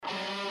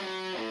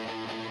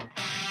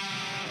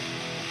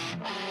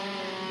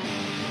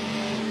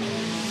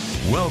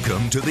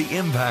Welcome to the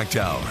Impact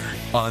Hour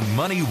on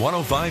Money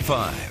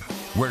 1055,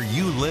 where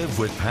you live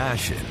with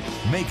passion,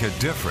 make a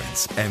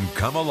difference, and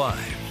come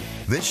alive.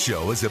 This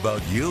show is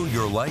about you,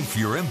 your life,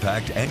 your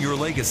impact, and your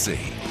legacy.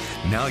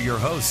 Now your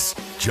hosts,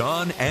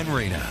 John and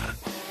Rena.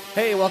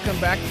 Hey, welcome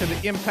back to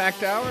the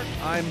Impact Hour.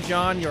 I'm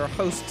John, your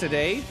host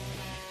today.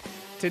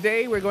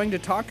 Today we're going to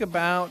talk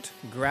about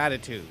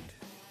gratitude,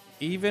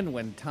 even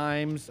when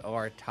times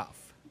are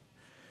tough.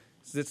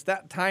 It's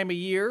that time of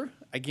year,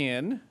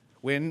 again,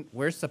 when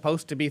we're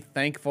supposed to be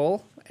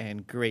thankful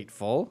and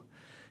grateful.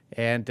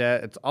 And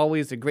it's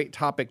always a great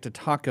topic to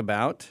talk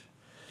about.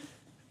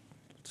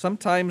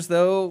 Sometimes,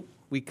 though,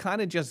 we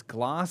kind of just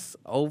gloss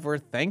over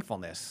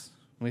thankfulness.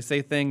 We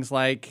say things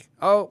like,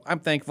 oh, I'm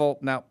thankful.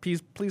 Now,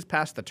 please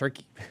pass the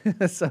turkey.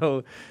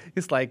 So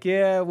it's like,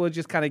 yeah, we'll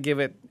just kind of give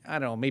it, I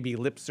don't know, maybe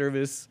lip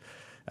service.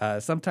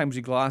 Sometimes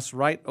you gloss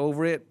right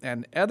over it.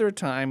 And other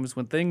times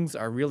when things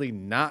are really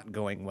not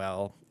going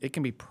well, it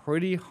can be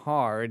pretty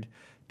hard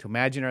to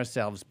imagine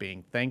ourselves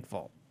being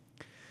thankful.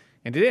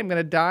 And today I'm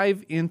going to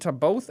dive into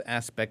both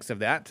aspects of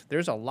that.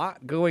 There's a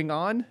lot going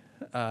on,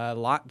 a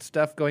lot of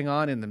stuff going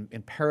on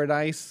in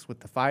Paradise with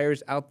the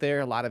fires out there,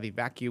 a lot of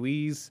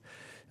evacuees,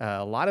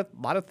 a lot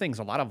of things,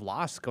 a lot of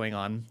loss going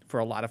on for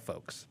a lot of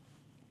folks.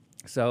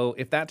 So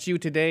if that's you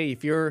today,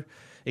 if you're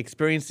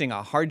experiencing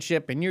a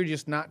hardship and you're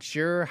just not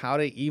sure how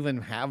to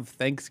even have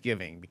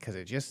Thanksgiving because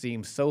it just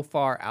seems so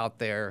far out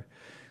there,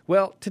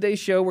 well, today's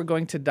show we're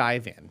going to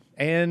dive in.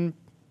 And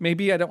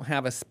maybe I don't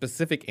have a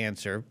specific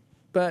answer,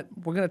 but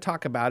we're going to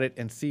talk about it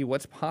and see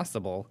what's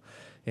possible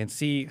and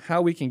see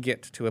how we can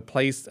get to a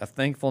place of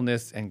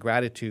thankfulness and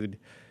gratitude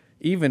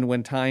even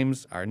when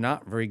times are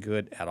not very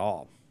good at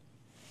all.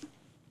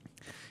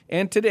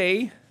 And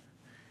today,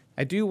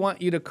 I do want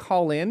you to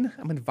call in.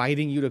 I'm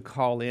inviting you to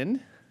call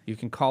in. You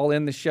can call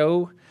in the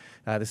show,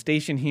 the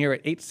station here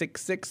at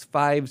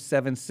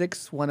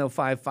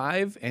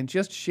 866-576-1055, and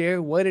just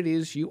share what it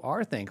is you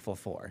are thankful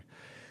for.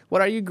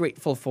 What are you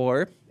grateful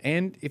for?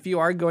 And if you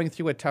are going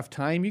through a tough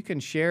time, you can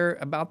share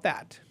about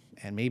that.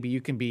 And maybe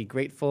you can be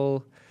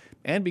grateful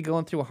and be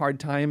going through a hard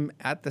time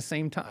at the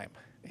same time.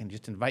 And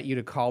just invite you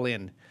to call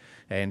in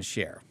and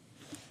share.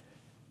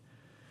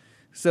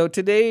 So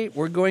today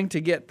we're going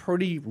to get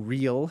pretty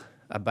real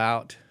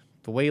about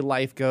the way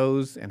life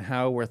goes and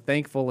how we're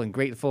thankful and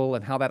grateful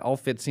and how that all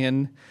fits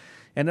in.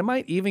 And it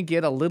might even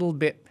get a little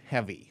bit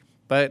heavy.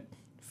 But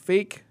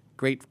fake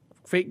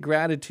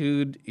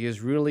gratitude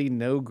is really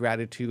no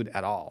gratitude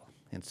at all.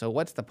 And so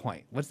what's the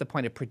point? What's the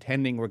point of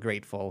pretending we're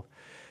grateful?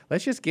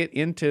 Let's just get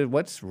into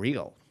what's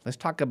real. Let's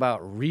talk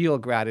about real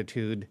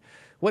gratitude.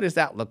 What does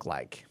that look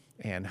like?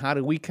 And how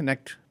do we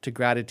connect to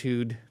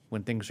gratitude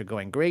when things are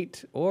going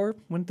great or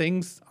when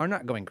things are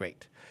not going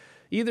great?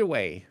 Either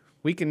way,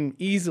 we can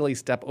easily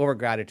step over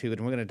gratitude,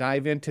 and we're going to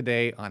dive in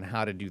today on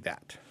how to do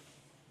that.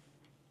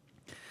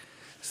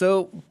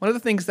 So one of the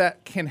things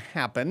that can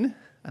happen,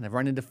 and I've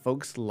run into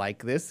folks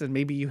like this, and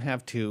maybe you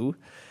have too,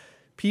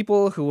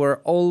 people who are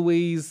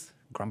always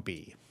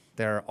grumpy.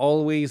 They're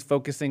always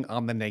focusing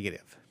on the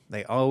negative.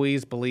 They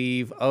always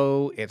believe,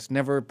 oh, it's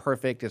never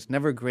perfect, it's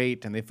never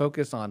great, and they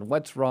focus on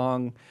what's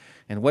wrong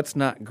and what's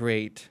not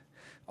great,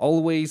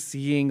 always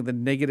seeing the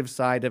negative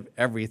side of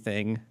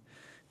everything,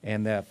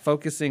 and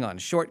focusing on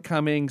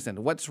shortcomings and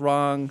what's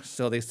wrong.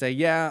 So they say,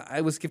 yeah,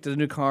 I was gifted a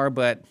new car,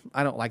 but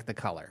I don't like the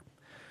color.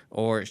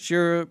 Or,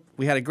 sure,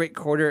 we had a great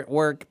quarter at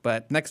work,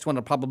 but next one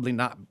will probably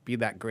not be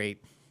that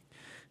great.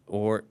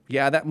 Or,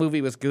 yeah, that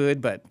movie was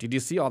good, but did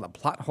you see all the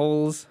plot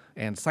holes?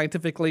 And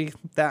scientifically,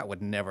 that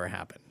would never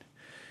happen.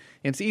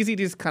 And it's easy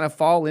to just kind of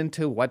fall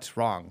into what's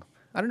wrong.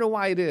 I don't know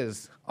why it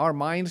is. Our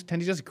minds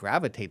tend to just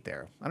gravitate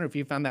there. I don't know if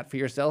you found that for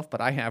yourself,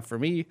 but I have for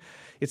me.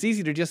 It's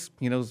easy to just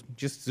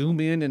zoom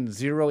in and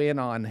zero in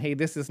on, hey,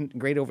 this isn't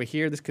great over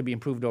here. This could be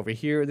improved over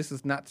here. This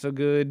is not so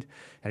good.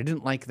 I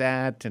didn't like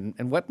that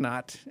and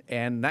whatnot.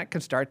 And that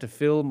can start to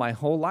fill my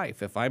whole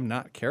life if I'm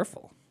not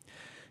careful.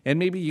 And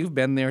maybe you've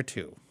been there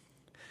too.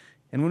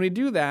 And when we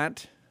do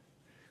that,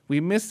 we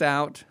miss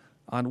out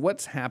on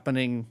what's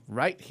happening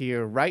right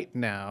here, right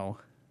now,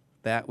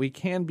 that we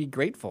can be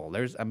grateful.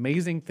 There's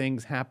amazing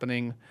things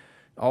happening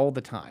all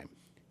the time.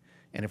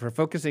 And if we're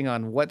focusing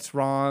on what's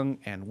wrong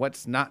and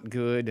what's not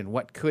good and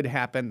what could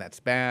happen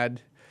that's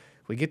bad,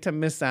 we get to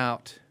miss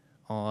out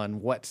on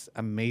what's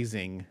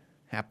amazing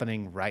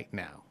happening right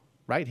now,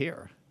 right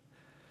here.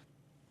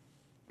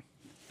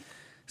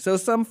 So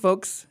some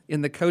folks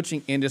in the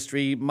coaching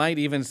industry might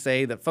even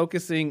say that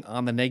focusing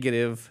on the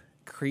negative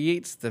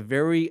creates the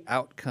very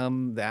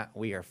outcome that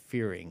we are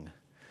fearing.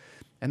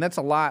 And that's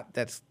a lot,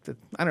 it's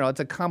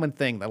a common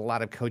thing that a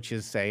lot of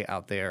coaches say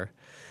out there.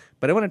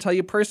 But I want to tell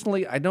you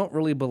personally, I don't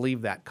really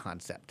believe that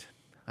concept.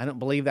 I don't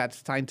believe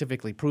that's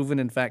scientifically proven.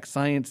 In fact,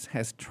 science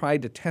has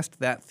tried to test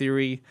that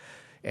theory.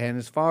 And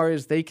as far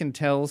as they can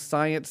tell,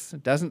 science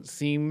doesn't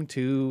seem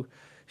to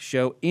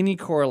show any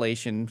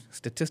correlation,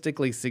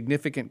 statistically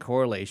significant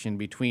correlation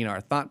between our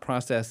thought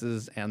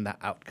processes and the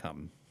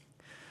outcome.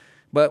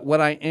 But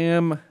what I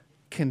am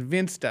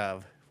convinced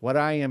of, what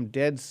I am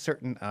dead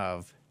certain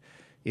of,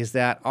 is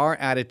that our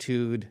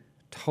attitude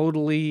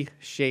totally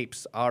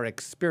shapes our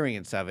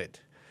experience of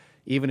it,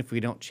 even if we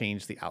don't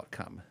change the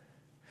outcome.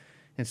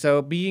 And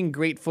so being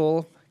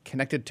grateful,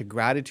 connected to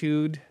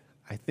gratitude,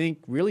 I think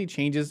really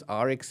changes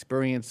our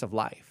experience of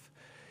life.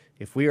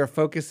 If we are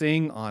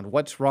focusing on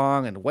what's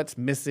wrong and what's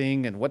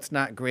missing and what's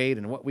not great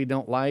and what we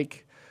don't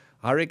like,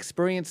 our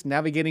experience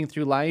navigating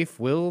through life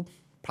will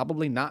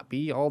probably not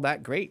be all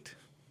that great.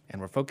 And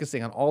we're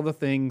focusing on all the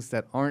things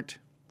that aren't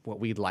what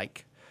we'd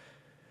like.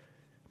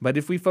 But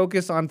if we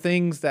focus on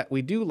things that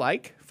we do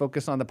like,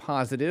 focus on the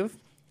positive,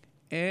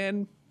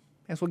 and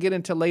as we'll get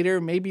into later,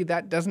 maybe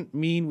that doesn't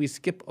mean we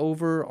skip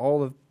over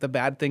all of the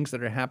bad things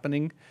that are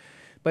happening.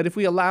 But if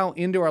we allow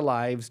into our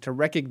lives to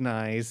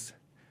recognize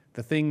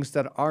the things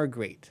that are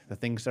great, the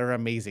things that are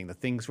amazing, the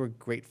things we're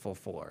grateful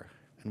for,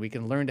 and we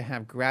can learn to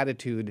have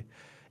gratitude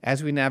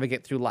as we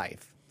navigate through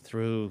life,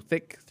 through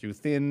thick, through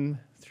thin,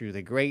 through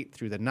the great,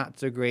 through the not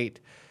so great.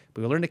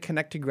 But we learn to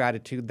connect to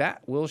gratitude.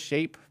 That will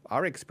shape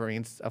our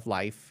experience of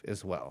life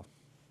as well.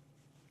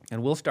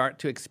 And we'll start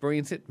to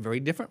experience it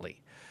very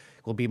differently.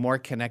 We'll be more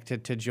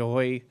connected to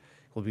joy.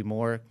 We'll be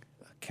more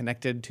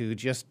connected to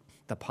just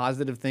the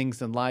positive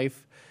things in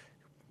life.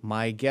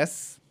 My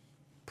guess,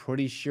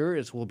 pretty sure,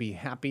 is we'll be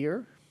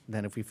happier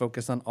than if we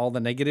focus on all the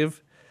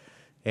negative.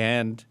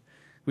 And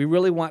we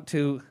really want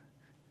to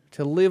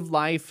live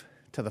life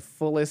to the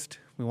fullest.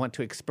 We want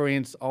to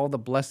experience all the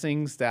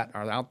blessings that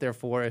are out there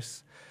for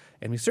us.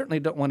 And we certainly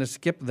don't want to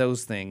skip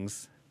those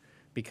things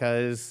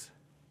because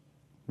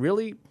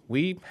really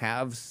we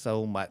have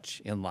so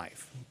much in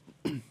life.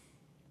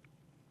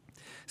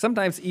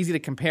 Sometimes it's easy to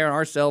compare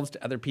ourselves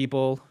to other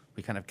people.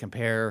 We kind of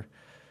compare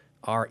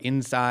our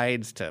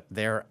insides to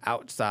their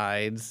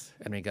outsides,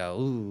 and we go,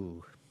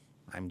 ooh,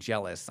 I'm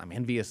jealous. I'm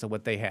envious of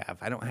what they have.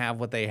 I don't have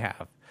what they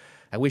have.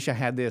 I wish I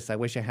had this. I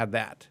wish I had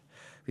that.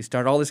 We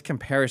start all this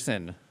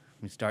comparison.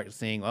 We start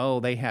seeing, oh,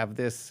 they have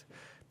this.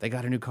 They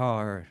got a new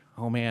car.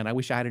 Oh, man, I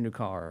wish I had a new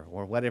car,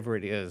 or whatever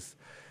it is.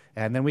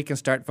 And then we can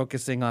start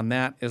focusing on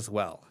that as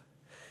well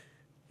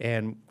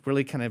and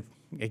really kind of,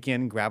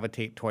 again,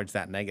 gravitate towards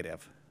that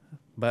negative.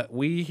 But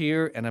we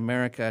here in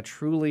America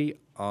truly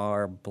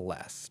are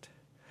blessed.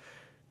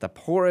 The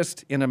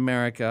poorest in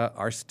America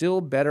are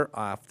still better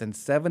off than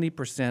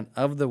 70%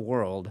 of the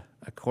world,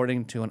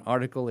 according to an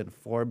article in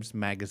Forbes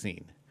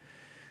magazine.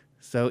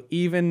 So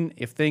even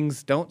if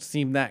things don't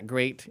seem that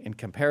great in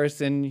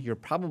comparison, you're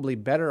probably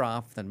better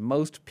off than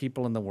most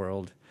people in the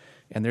world,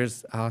 and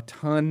there's a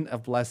ton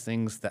of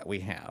blessings that we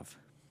have.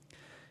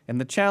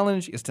 And the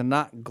challenge is to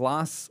not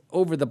gloss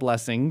over the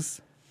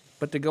blessings,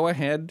 but to go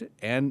ahead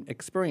and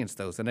experience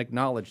those and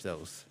acknowledge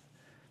those.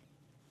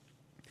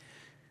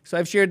 So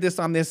I've shared this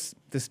on this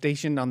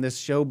station, on this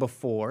show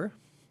before,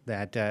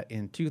 that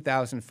in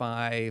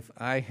 2005,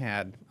 I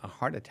had a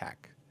heart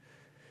attack.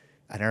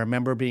 And I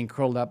remember being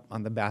curled up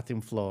on the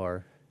bathroom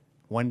floor,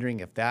 wondering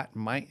if that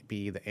might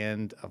be the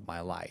end of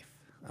my life.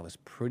 I was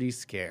pretty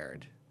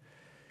scared.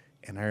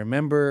 And I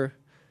remember,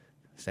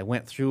 as I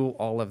went through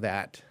all of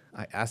that,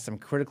 I asked some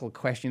critical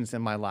questions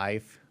in my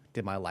life.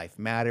 Did my life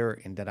matter?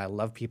 And did I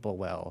love people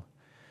well?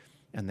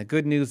 And the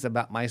good news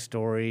about my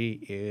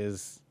story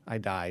is I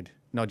died.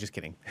 No, just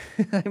kidding.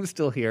 I'm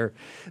still here.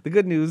 The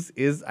good news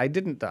is I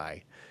didn't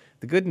die.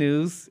 The good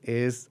news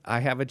is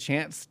I have a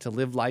chance to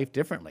live life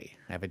differently.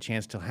 I have a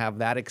chance to have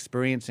that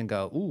experience and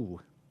go,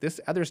 ooh, this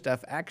other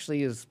stuff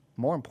actually is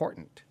more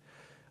important.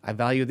 I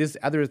value these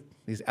other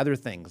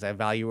things. I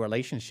value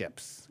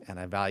relationships, and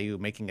I value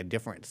making a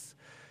difference,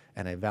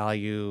 and I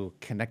value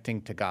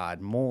connecting to God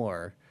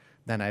more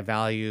than I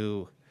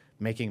value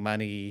making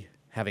money,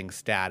 having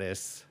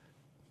status,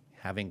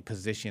 having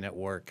position at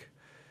work,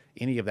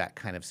 any of that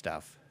kind of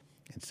stuff.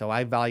 And so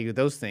I value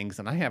those things,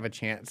 and I have a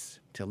chance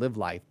to live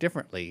life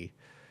differently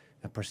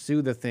and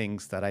pursue the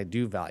things that I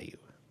do value.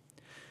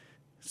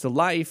 So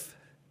life,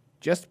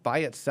 just by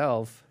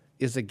itself,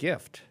 is a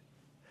gift.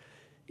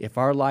 If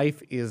our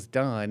life is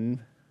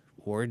done,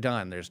 we're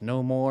done. There's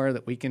no more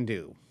that we can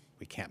do.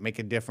 We can't make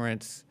a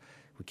difference.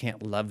 We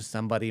can't love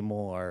somebody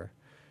more.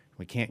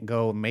 We can't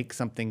go make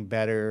something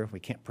better. We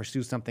can't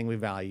pursue something we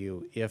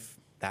value if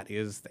that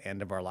is the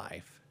end of our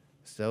life.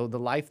 So the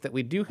life that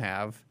we do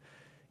have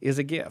is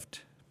a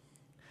gift.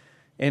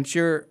 And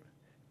sure,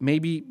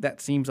 maybe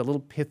that seems a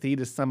little pithy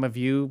to some of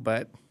you,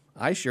 but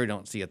I sure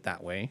don't see it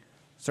that way.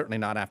 Certainly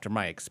not after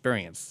my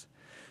experience.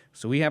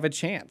 So we have a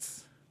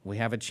chance. We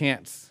have a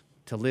chance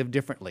to live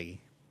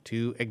differently,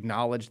 to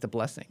acknowledge the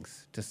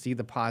blessings, to see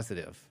the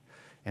positive,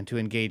 and to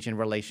engage in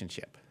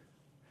relationship.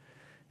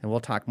 And we'll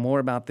talk more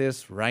about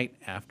this right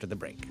after the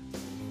break.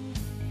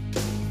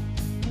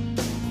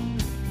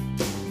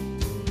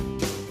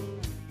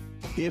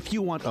 If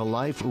you want a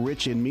life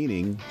rich in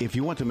meaning, if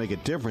you want to make a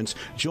difference,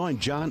 join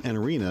John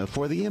and Rena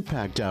for the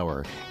Impact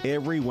Hour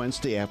every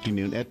Wednesday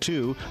afternoon at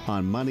 2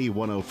 on Money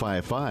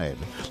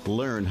 105.5.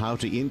 Learn how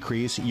to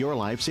increase your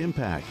life's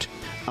impact.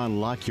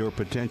 Unlock your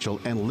potential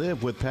and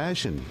live with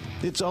passion.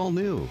 It's all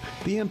new.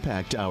 The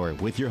Impact Hour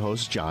with your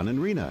hosts, John and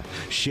Rena.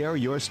 Share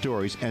your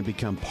stories and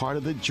become part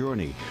of the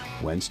journey.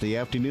 Wednesday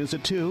afternoons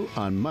at 2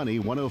 on Money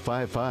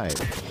 105.5.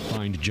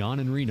 Find John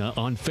and Rena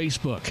on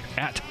Facebook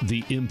at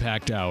The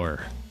Impact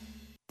Hour.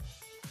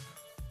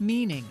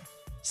 Meaning,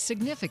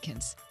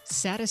 significance,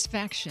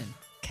 satisfaction,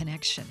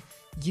 connection.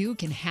 You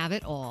can have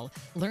it all.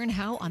 Learn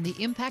how on The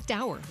Impact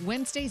Hour,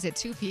 Wednesdays at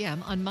 2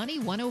 p.m. on Money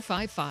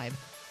 105.5.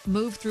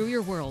 Move through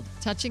your world,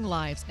 touching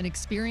lives and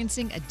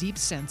experiencing a deep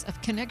sense of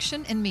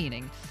connection and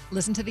meaning.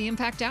 Listen to The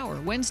Impact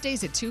Hour,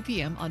 Wednesdays at 2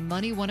 p.m. on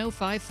Money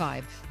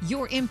 105.5.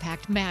 Your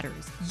impact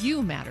matters.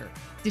 You matter.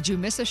 Did you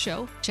miss a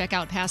show? Check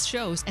out past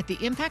shows at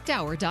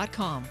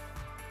theimpacthour.com.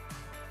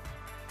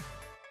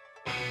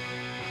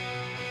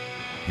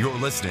 You're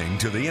listening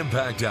to The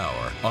Impact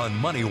Hour on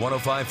Money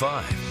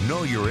 105.5.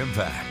 Know your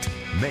impact.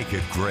 Make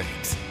it great.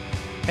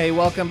 Hey,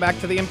 welcome back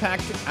to the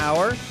Impact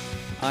Hour.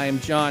 I am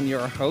John,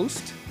 your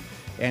host,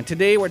 and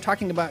today we're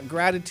talking about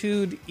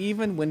gratitude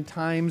even when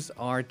times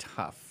are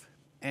tough.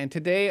 And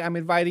today I'm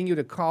inviting you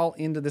to call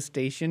into the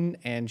station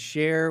and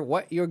share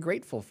what you're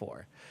grateful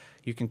for.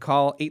 You can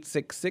call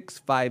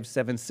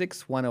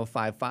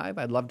 866-576-1055.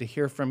 I'd love to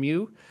hear from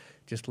you.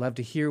 Just love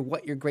to hear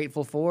what you're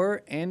grateful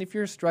for. And if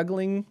you're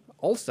struggling,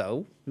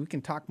 also, we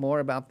can talk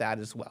more about that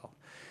as well.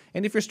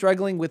 And if you're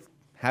struggling with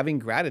having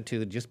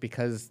gratitude just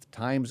because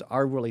times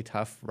are really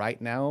tough right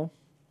now,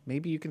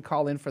 maybe you can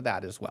call in for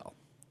that as well.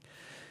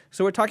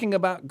 So we're talking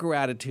about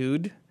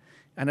gratitude,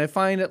 and I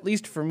find, at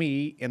least for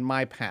me in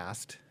my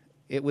past,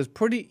 it was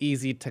pretty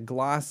easy to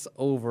gloss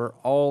over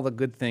all the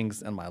good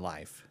things in my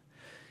life.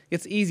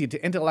 It's easy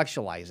to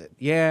intellectualize it.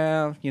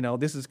 Yeah,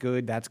 this is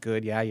good, that's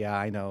good. Yeah,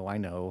 I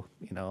know.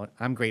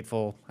 I'm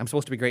grateful. I'm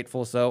supposed to be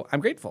grateful, so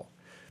I'm grateful.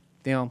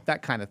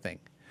 That kind of thing.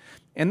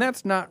 And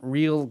that's not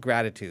real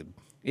gratitude.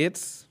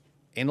 It's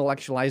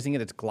intellectualizing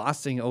it, it's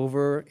glossing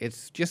over,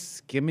 it's just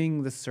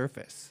skimming the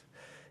surface.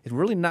 It's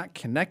really not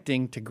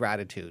connecting to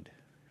gratitude.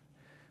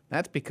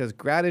 That's because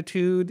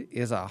gratitude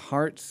is a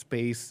heart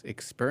space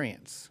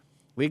experience.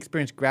 We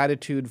experience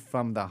gratitude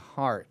from the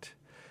heart,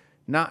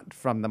 not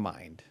from the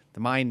mind. The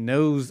mind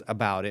knows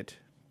about it,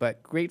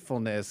 but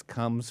gratefulness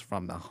comes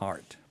from the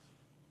heart.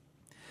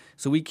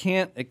 So we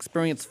can't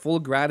experience full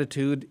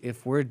gratitude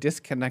if we're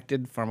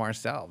disconnected from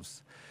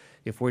ourselves,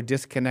 if we're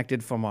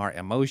disconnected from our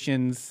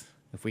emotions.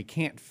 If we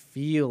can't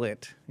feel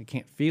it, we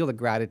can't feel the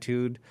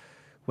gratitude,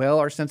 well,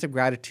 our sense of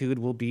gratitude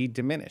will be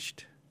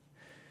diminished.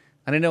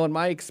 And I know in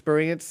my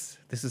experience,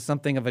 this is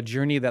something of a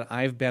journey that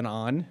I've been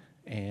on,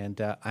 and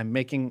I'm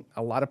making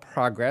a lot of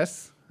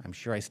progress. I'm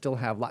sure I still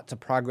have lots of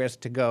progress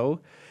to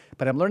go,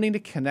 but I'm learning to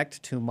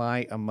connect to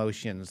my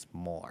emotions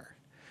more.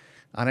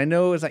 And I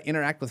know as I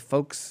interact with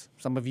folks,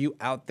 some of you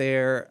out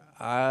there,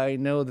 I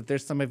know that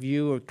there's some of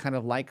you who are kind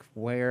of like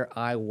where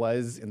I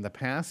was in the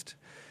past.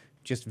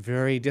 Just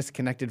very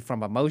disconnected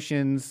from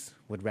emotions,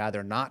 would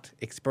rather not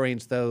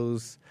experience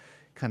those,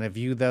 kind of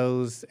view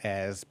those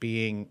as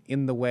being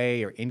in the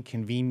way or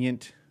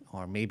inconvenient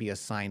or maybe a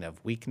sign of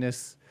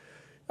weakness.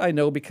 I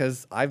know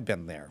because I've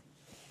been there.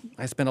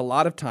 I spent a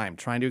lot of time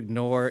trying to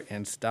ignore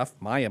and stuff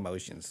my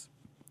emotions.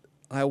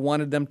 I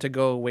wanted them to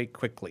go away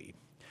quickly.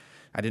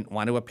 I didn't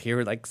want to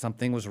appear like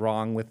something was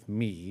wrong with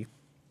me.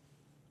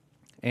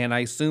 And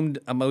I assumed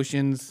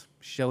emotions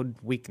showed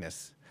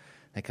weakness.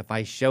 Like if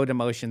I showed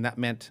emotion, that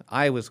meant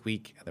I was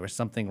weak and there was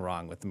something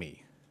wrong with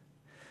me.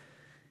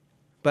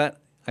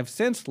 But I've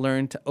since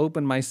learned to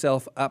open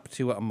myself up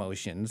to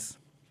emotions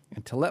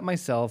and to let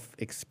myself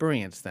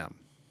experience them.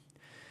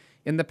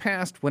 In the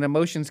past, when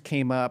emotions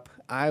came up,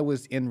 I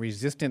was in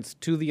resistance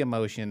to the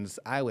emotions.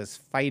 I was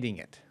fighting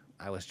it.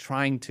 I was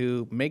trying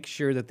to make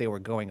sure that they were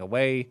going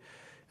away,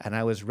 and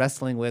I was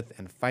wrestling with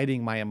and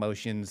fighting my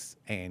emotions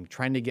and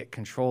trying to get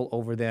control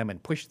over them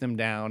and push them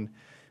down,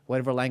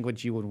 whatever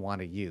language you would want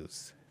to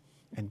use.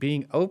 And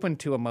being open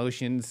to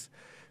emotions,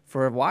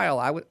 for a while,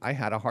 I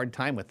had a hard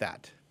time with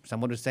that.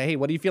 Someone would say, hey,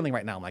 what are you feeling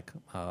right now? I'm like,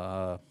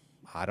 I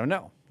don't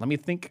know. Let me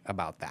think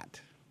about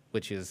that,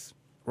 which is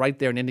right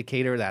there an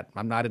indicator that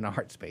I'm not in a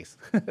heart space.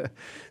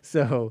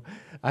 So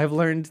I've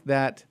learned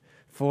that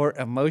for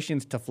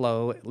emotions to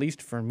flow, at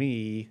least for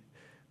me,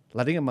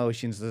 letting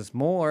emotions is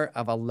more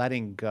of a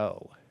letting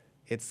go.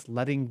 It's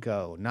letting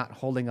go, not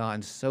holding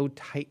on so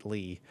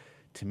tightly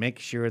to make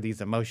sure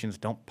these emotions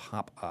don't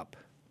pop up.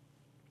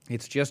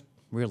 It's just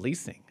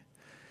releasing.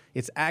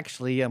 It's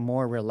actually a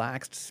more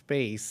relaxed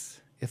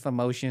space if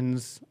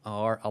emotions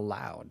are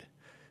allowed,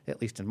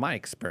 at least in my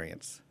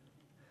experience.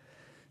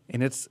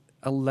 And it's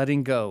a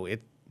letting go. I'm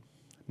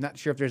not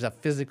sure if there's a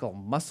physical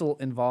muscle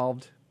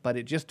involved, but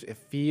it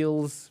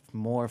feels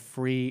more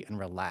free and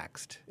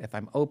relaxed. If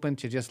I'm open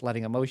to just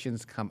letting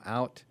emotions come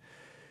out,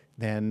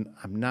 then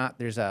I'm not,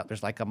 there's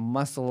like a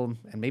muscle,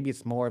 and maybe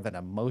it's more of an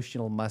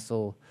emotional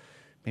muscle.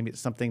 Maybe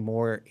it's something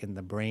more in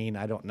the brain,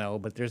 I don't know,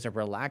 but there's a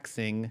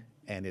relaxing,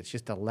 and it's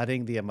just a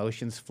letting the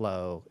emotions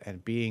flow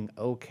and being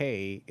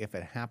okay if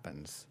it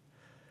happens.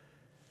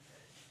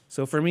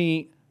 So for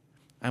me,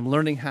 I'm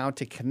learning how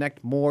to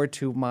connect more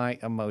to my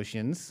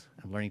emotions.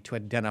 I'm learning to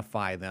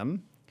identify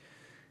them.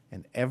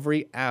 And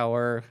every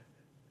hour,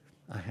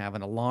 I have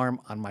an alarm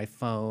on my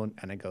phone,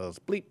 and it goes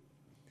bleep.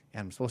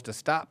 And I'm supposed to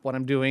stop what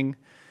I'm doing.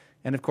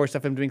 And of course,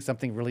 if I'm doing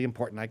something really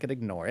important, I could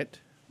ignore it.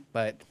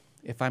 But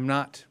if I'm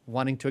not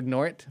wanting to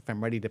ignore it, if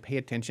I'm ready to pay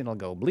attention, I'll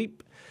go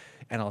bleep.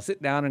 And I'll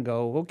sit down and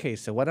go, okay,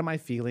 so what am I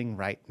feeling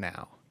right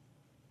now?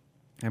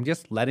 I'm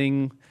just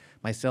letting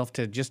myself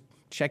to just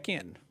check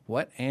in.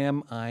 What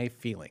am I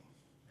feeling?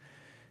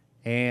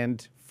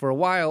 And for a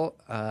while,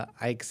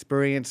 I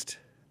experienced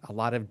a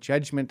lot of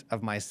judgment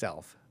of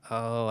myself.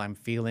 Oh, I'm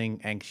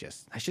feeling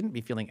anxious. I shouldn't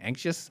be feeling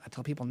anxious. I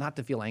tell people not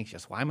to feel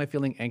anxious. Why am I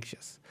feeling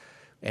anxious?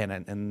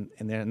 And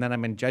then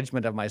I'm in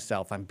judgment of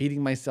myself. I'm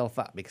beating myself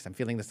up because I'm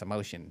feeling this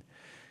emotion.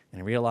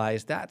 And I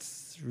realize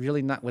that's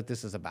really not what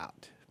this is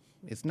about.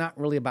 It's not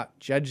really about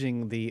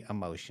judging the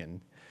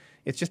emotion.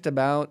 It's just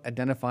about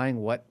identifying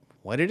what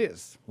it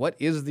is. What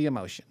is the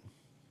emotion?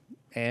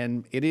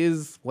 And it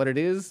is what it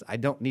is. I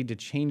don't need to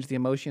change the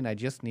emotion. I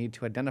just need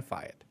to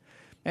identify it.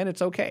 And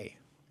it's okay.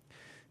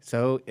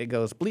 So it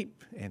goes bleep.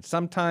 And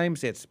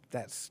sometimes it's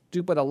that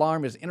stupid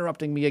alarm is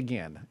interrupting me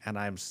again. And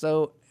I'm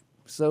so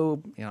upset.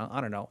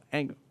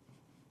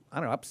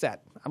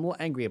 I'm a little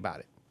angry about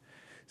it.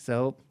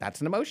 So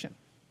that's an emotion.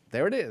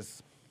 There it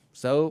is.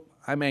 So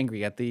I'm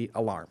angry at the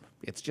alarm.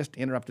 It's just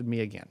interrupted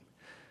me again.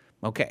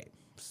 Okay,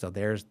 so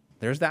there's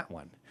that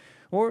one.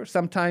 Or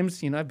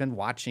sometimes, I've been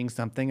watching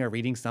something or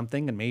reading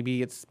something, and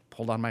maybe it's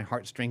pulled on my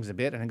heartstrings a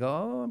bit, and I go,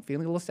 oh, I'm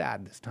feeling a little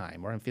sad this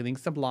time, or I'm feeling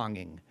some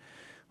longing,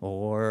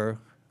 or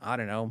I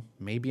don't know,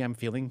 maybe I'm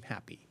feeling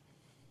happy.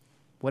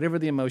 Whatever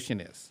the emotion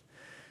is.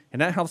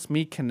 And that helps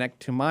me connect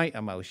to my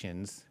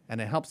emotions, and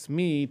it helps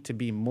me to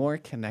be more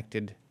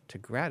connected to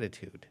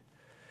gratitude.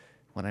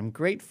 When I'm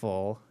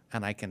grateful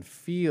and I can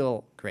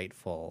feel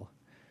grateful,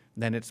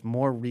 then it's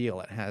more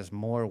real. It has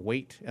more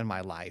weight in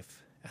my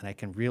life, and I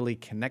can really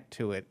connect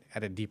to it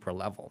at a deeper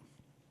level.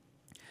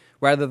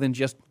 Rather than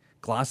just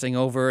glossing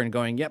over and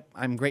going, yep,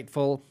 I'm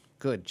grateful,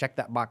 good, check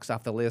that box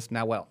off the list,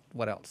 now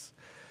what else?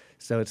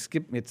 So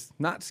it's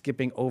not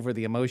skipping over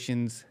the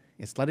emotions,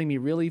 it's letting me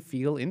really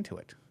feel into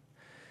it.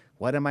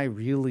 What am I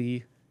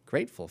really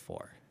grateful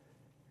for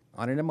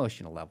on an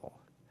emotional level?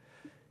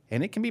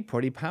 And it can be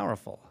pretty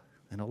powerful.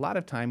 And a lot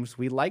of times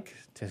we like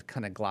to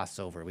kind of gloss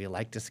over. We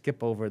like to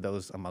skip over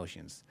those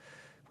emotions.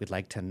 We'd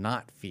like to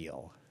not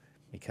feel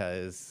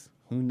because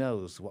who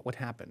knows what would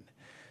happen.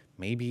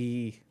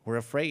 Maybe we're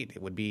afraid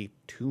it would be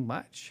too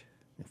much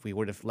if we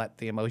were to let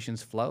the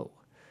emotions flow.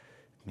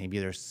 Maybe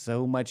there's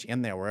so much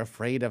in there. We're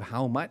afraid of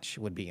how much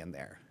would be in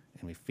there.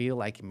 And we feel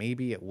like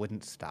maybe it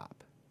wouldn't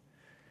stop.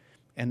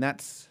 And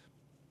that's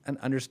an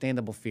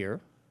understandable fear.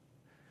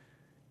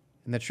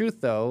 And the truth,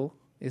 though,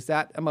 is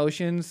that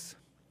emotions,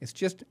 it's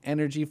just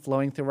energy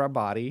flowing through our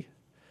body.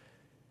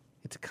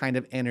 It's a kind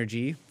of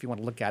energy, if you want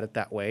to look at it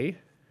that way.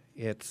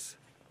 It's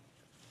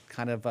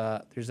kind of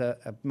there's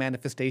a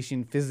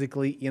manifestation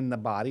physically in the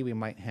body. We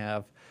might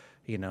have,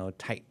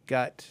 tight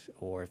gut,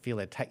 or feel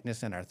a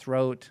tightness in our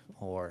throat,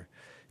 or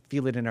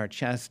feel it in our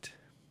chest,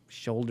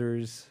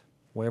 shoulders,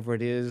 wherever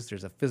it is.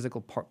 There's a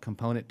physical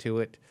component to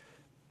it.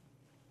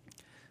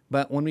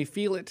 But when we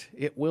feel it,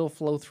 it will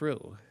flow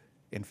through.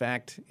 In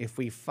fact, if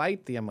we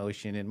fight the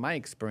emotion, in my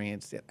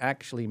experience, it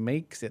actually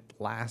makes it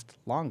last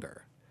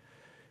longer.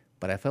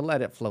 But if I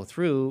let it flow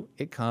through,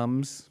 it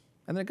comes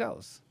and then it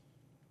goes.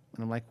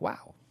 And I'm like,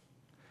 wow,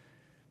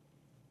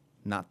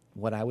 not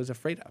what I was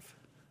afraid of.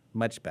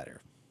 Much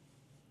better.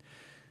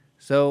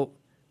 So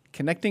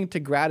connecting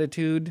to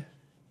gratitude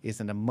is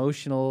an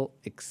emotional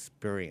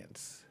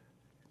experience.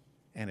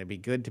 And it'd be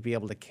good to be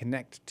able to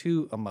connect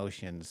to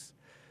emotions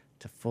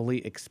to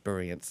fully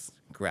experience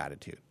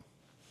gratitude.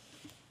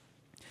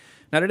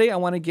 Now today I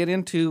want to get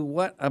into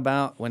what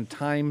about when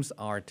times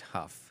are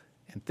tough.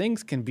 And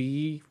things can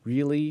be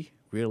really,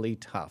 really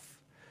tough.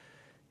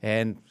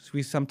 And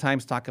we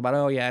sometimes talk about,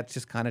 oh yeah, it's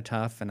just kind of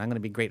tough and I'm going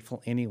to be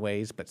grateful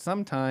anyways. But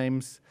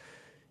sometimes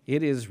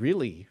it is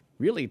really,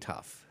 really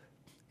tough.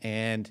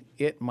 And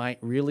it might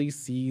really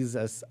seize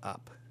us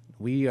up.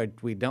 We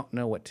don't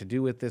know what to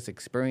do with this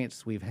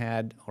experience we've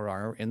had or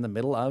are in the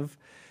middle of.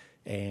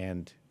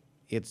 And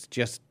it's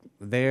just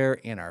there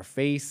in our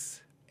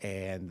face,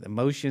 and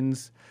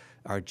emotions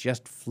are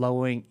just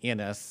flowing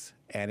in us.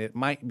 And it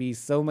might be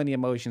so many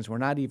emotions, we're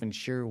not even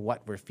sure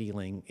what we're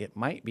feeling. It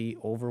might be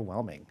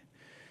overwhelming.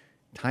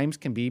 Times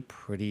can be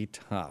pretty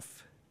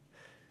tough.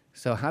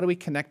 So how do we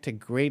connect to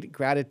great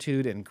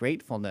gratitude and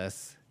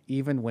gratefulness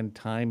even when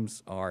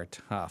times are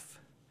tough?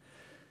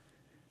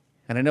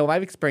 And I know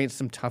I've experienced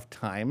some tough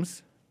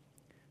times.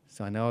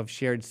 So I know I've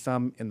shared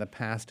some in the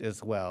past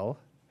as well.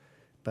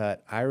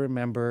 But I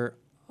remember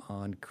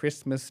on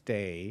Christmas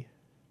Day,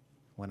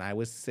 when I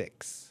was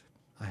 6,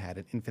 I had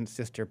an infant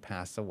sister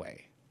pass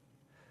away.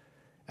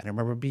 And I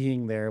remember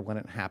being there when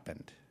it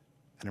happened.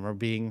 And I remember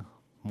being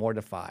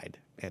mortified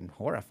and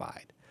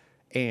horrified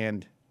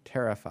and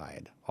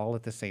terrified all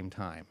at the same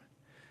time.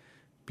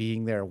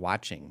 Being there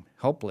watching,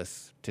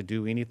 helpless to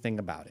do anything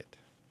about it.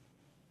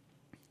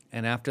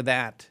 And after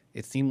that,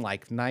 it seemed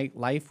like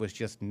life was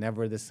just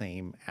never the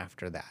same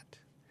after that.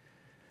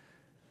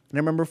 And I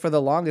remember for the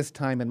longest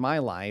time in my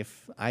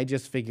life, I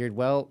just figured,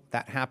 well,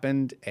 that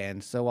happened,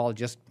 and so I'll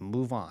just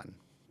move on.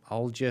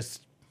 I'll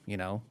just,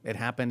 it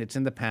happened, it's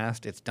in the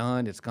past, it's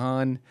done, it's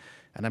gone,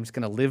 and I'm just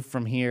going to live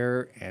from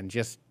here and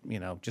just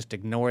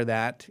ignore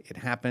that. It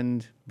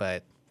happened,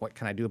 but what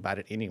can I do about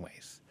it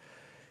anyways?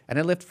 And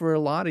I lived for a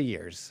lot of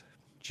years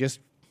just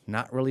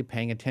not really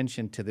paying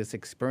attention to this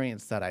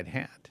experience that I'd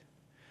had.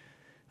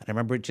 And I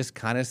remember it just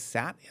kind of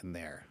sat in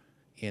there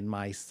in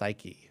my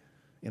psyche,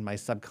 in my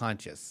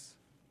subconscious.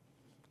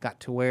 Got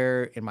to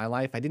where in my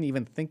life I didn't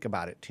even think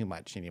about it too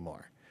much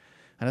anymore.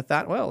 And I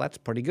thought, well, that's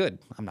pretty good.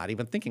 I'm not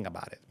even thinking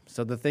about it.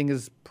 So the thing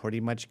is pretty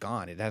much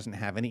gone. It doesn't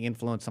have any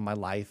influence on my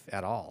life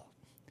at all.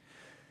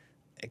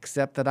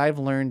 Except that I've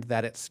learned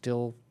that it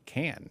still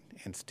can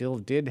and still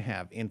did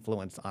have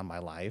influence on my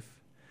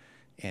life.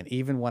 And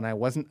even when I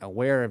wasn't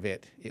aware of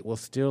it, it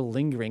was still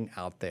lingering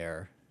out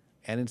there.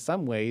 And in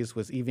some ways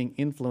was even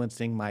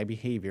influencing my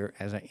behavior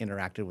as I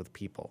interacted with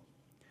people.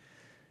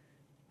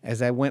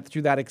 As I went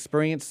through that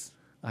experience,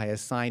 I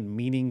assigned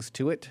meanings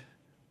to it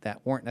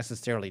that weren't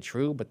necessarily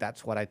true, but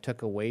that's what I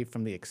took away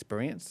from the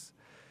experience.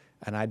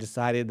 And I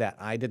decided that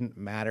I didn't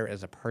matter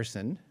as a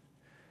person,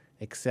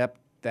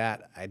 except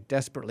that I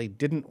desperately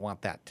didn't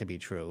want that to be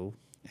true,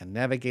 and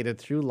navigated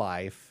through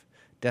life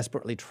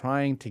desperately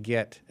trying to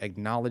get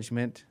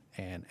acknowledgement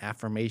and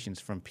affirmations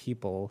from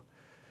people,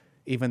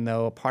 even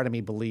though a part of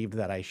me believed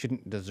that I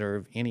shouldn't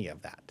deserve any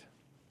of that.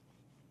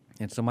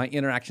 And so my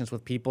interactions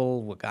with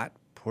people got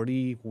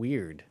pretty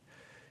weird.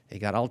 They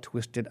got all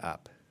twisted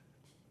up.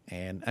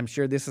 And I'm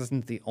sure this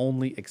isn't the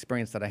only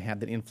experience that I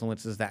had that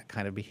influences that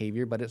kind of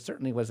behavior, but it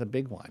certainly was a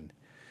big one.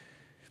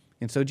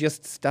 And so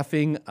just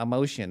stuffing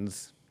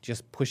emotions,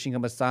 just pushing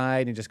them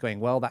aside and just going,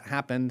 well, that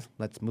happened,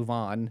 let's move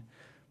on.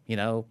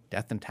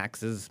 Death and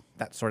taxes,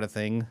 that sort of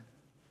thing.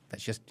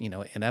 That's just,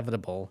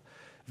 inevitable.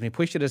 When you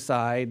push it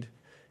aside,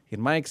 in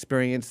my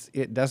experience,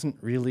 it doesn't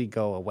really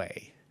go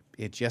away.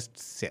 It just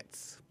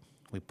sits.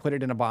 We put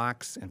it in a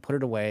box and put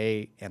it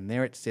away, and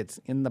there it sits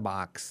in the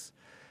box,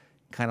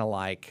 kind of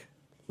like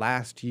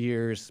last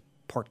year's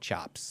pork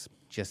chops,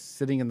 just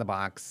sitting in the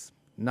box,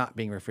 not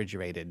being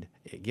refrigerated.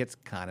 It gets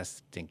kind of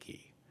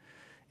stinky,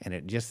 and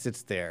it just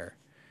sits there.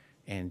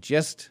 And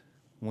just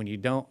when you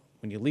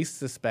least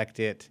suspect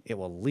it, it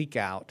will leak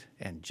out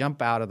and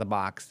jump out of the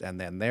box, and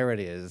then there it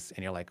is,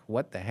 and you're like,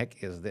 what the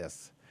heck is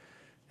this?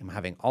 I'm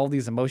having all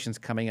these emotions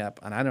coming up,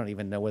 and I don't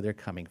even know where they're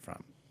coming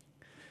from.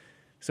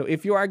 So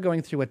if you are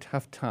going through a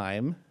tough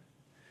time,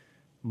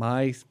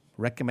 my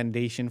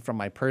recommendation from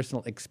my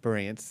personal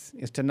experience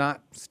is to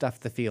not stuff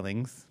the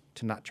feelings,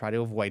 to not try to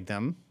avoid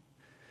them.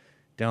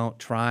 Don't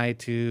try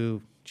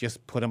to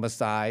just put them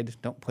aside.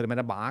 Don't put them in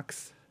a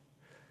box.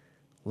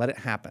 Let it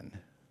happen.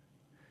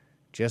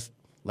 Just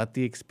let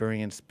the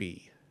experience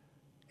be.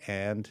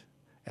 And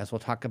as we'll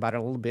talk about it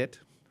a little bit,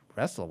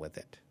 wrestle with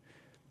it.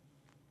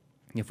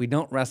 If we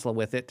don't wrestle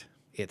with it,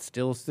 it's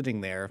still sitting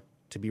there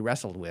to be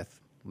wrestled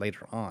with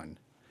later on.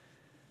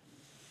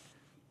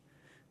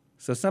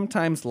 So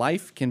sometimes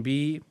life can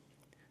be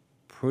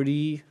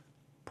pretty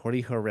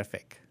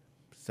horrific.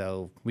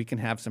 So we can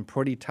have some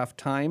pretty tough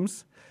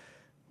times.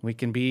 We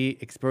can be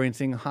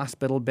experiencing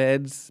hospital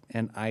beds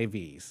and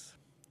IVs.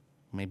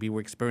 Maybe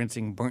we're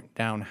experiencing burnt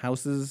down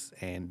houses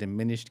and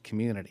diminished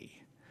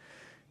community.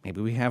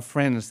 Maybe we have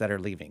friends that are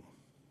leaving.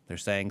 They're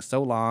saying,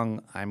 so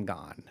long, I'm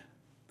gone.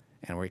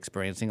 And we're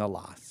experiencing a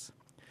loss.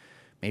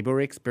 Maybe we're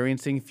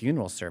experiencing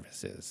funeral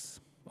services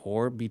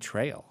or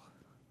betrayal.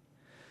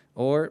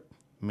 Or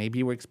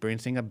maybe we're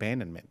experiencing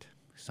abandonment.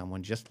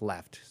 Someone just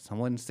left,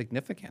 someone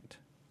significant.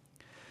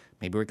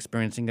 Maybe we're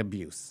experiencing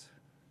abuse.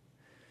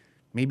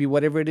 Maybe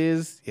whatever it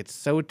is, it's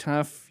so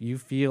tough you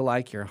feel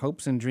like your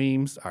hopes and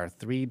dreams are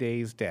 3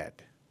 days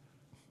dead,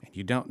 and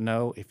you don't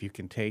know if you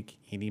can take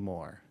any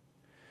more.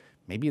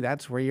 Maybe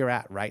that's where you're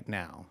at right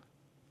now.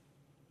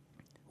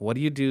 What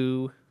do you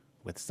do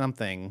with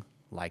something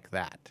like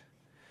that?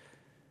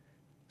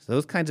 So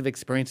those kinds of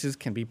experiences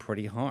can be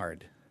pretty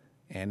hard,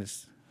 and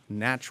it's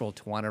natural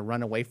to want to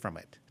run away from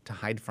it, to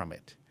hide from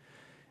it.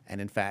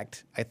 And in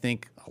fact, I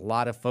think a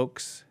lot of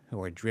folks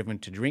who are driven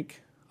to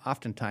drink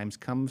oftentimes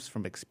comes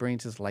from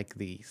experiences like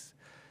these.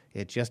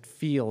 It just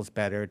feels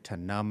better to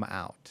numb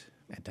out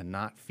and to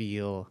not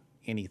feel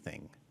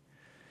anything.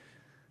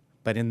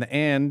 But in the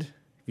end,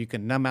 you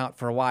can numb out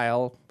for a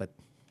while, but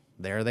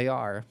there they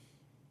are.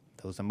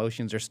 Those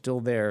emotions are still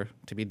there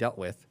to be dealt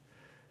with.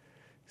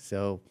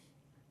 So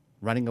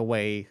running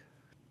away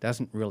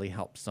doesn't really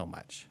help so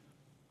much.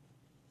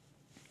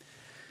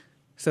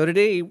 So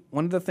today,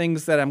 one of the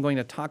things that I'm going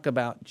to talk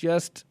about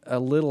just a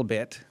little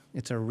bit,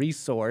 it's a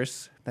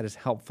resource that is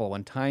helpful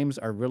when times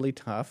are really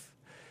tough.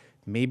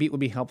 Maybe it would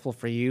be helpful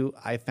for you.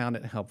 I found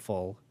it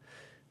helpful.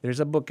 There's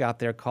a book out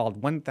there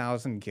called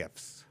 1,000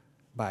 Gifts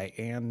by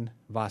Ann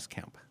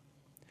Voskamp.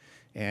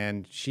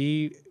 And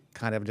she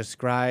kind of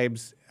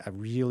describes a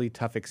really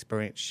tough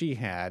experience she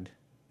had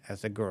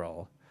as a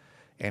girl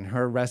and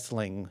her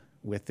wrestling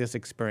with this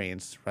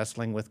experience,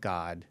 wrestling with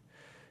God,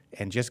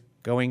 and just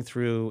going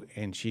through,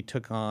 and she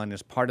took on,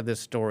 as part of this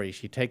story,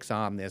 she takes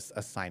on this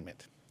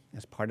assignment.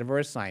 as part of her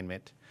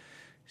assignment,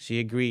 she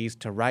agrees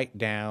to write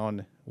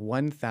down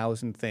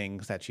 1,000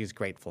 things that she's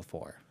grateful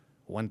for,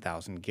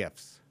 1,000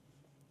 gifts.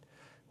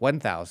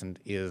 1,000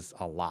 is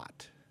a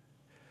lot.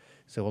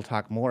 So we'll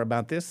talk more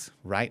about this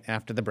right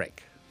after the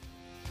break.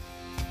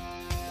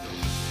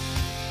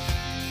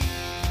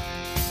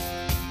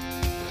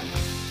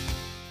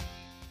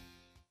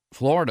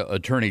 Florida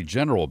Attorney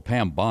General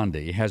Pam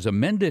Bondi has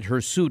amended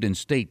her suit in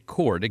state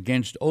court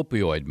against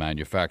opioid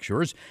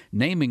manufacturers,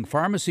 naming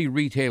pharmacy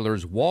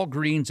retailers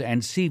Walgreens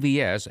and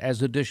CVS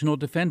as additional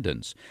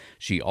defendants.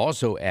 She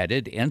also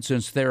added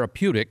Ensigns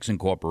Therapeutics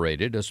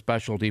Incorporated, a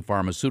specialty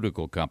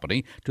pharmaceutical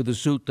company, to the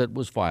suit that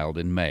was filed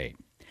in May.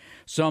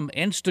 Some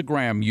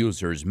Instagram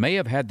users may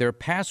have had their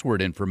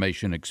password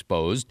information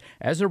exposed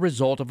as a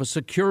result of a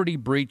security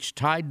breach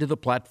tied to the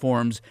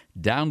platform's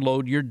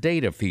Download Your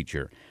Data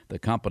feature. The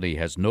company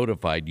has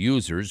notified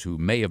users who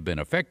may have been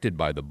affected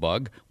by the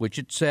bug, which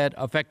it said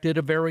affected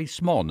a very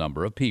small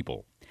number of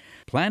people.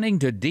 Planning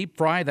to deep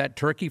fry that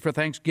turkey for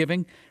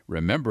Thanksgiving?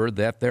 Remember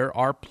that there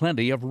are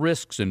plenty of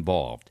risks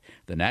involved.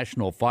 The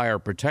National Fire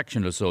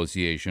Protection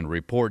Association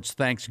reports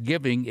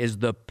Thanksgiving is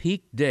the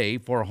peak day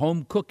for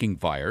home cooking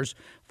fires,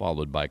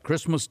 followed by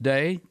Christmas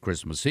Day,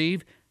 Christmas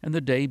Eve, and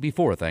the day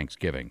before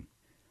Thanksgiving.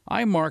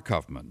 I'm Mark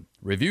Huffman.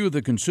 Review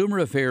the Consumer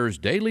Affairs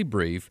Daily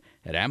Brief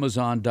at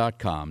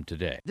Amazon.com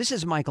today. This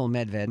is Michael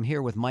Medved. I'm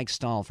here with Mike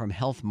Stahl from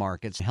Health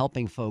Markets,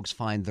 helping folks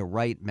find the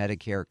right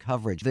Medicare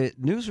coverage. The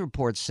news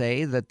reports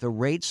say that the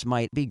rates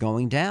might be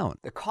going down.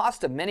 The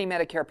cost of many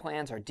Medicare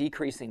plans are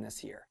decreasing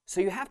this year.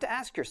 So you have to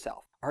ask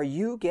yourself, are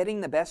you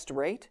getting the best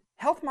rate?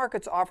 Health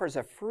Markets offers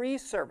a free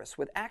service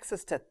with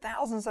access to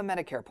thousands of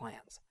Medicare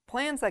plans.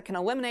 Plans that can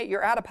eliminate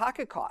your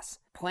out-of-pocket costs.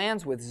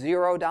 Plans with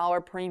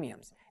 $0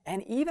 premiums.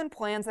 And even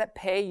plans that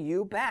pay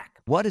you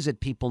back. What is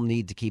it people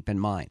need to keep in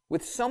mind?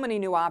 With so many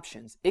new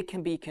options, it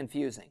can be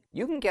confusing.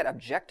 You can get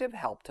objective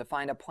help to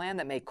find a plan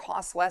that may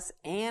cost less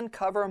and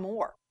cover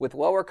more, with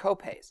lower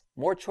copays,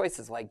 more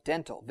choices like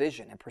dental,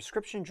 vision, and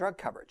prescription drug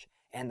coverage,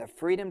 and the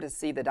freedom to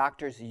see the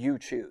doctors you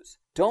choose.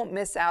 Don't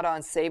miss out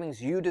on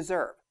savings you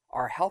deserve.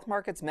 Our Health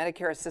Markets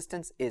Medicare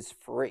assistance is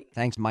free.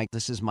 Thanks, Mike.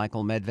 This is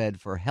Michael Medved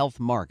for Health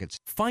Markets.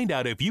 Find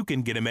out if you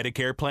can get a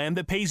Medicare plan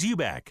that pays you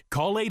back.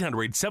 Call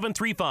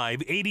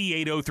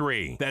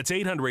 800-735-8803. That's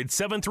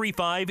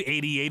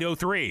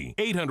 800-735-8803.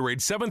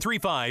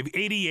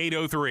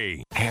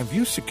 800-735-8803. Have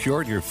you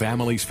secured your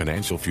family's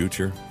financial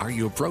future? Are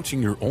you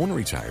approaching your own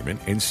retirement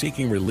and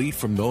seeking relief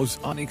from those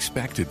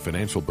unexpected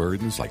financial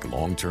burdens like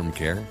long-term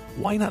care?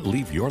 Why not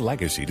leave your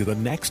legacy to the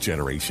next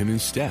generation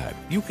instead?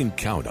 You can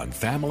count on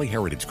Family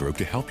Heritage Group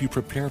to help you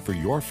prepare for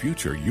your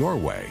future your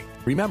way.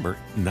 Remember,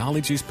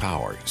 knowledge is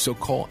power, so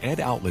call Ed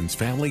Outland's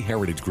Family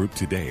Heritage Group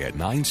today at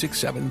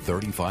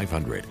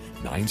 967-3500,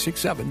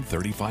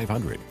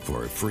 967-3500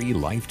 for a free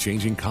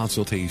life-changing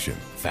consultation.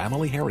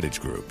 Family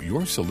Heritage Group,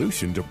 your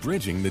solution to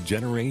bridging the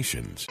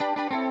generations.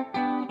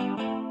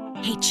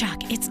 Hey,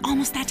 Chuck, it's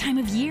almost that time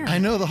of year. I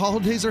know, the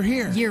holidays are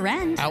here. Year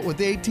end. Out with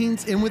the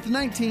 18s, in with the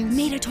 19s.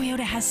 Maida Toyota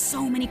has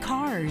so many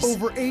cars.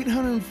 Over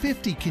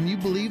 850, can you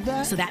believe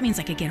that? So that means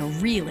I could get a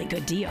really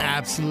good deal.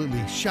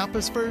 Absolutely. Shop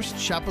us first,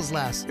 shop us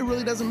last. It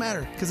really doesn't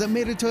matter, because at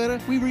Maida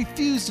Toyota, we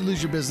refuse to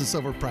lose your business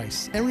over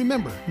price. And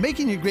remember,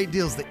 making your great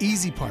deal is the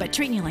easy part. But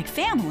treating you like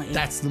family.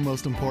 That's the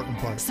most important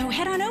part. So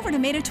head on over to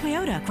Maida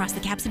Toyota across the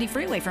Cap City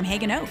Freeway from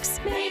Hagen Oaks.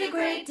 Made a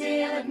great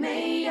deal at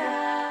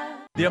Maida.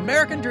 The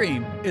American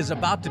dream is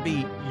about to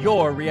be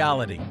your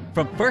reality.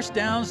 From first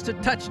downs to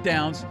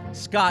touchdowns,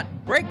 Scott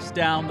breaks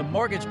down the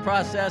mortgage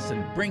process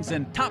and brings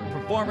in top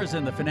performers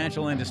in the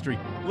financial industry.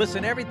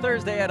 Listen every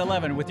Thursday at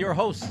 11 with your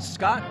host,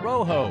 Scott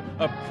Rojo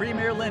of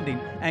Premier Lending,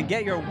 and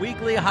get your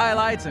weekly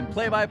highlights and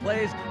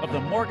play-by-plays of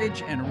the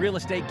mortgage and real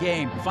estate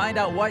game. Find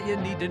out what you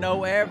need to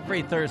know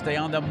every Thursday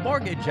on the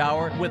Mortgage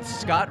Hour with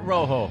Scott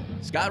Rojo.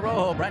 Scott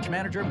Rojo, branch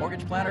manager,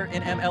 mortgage planner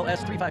in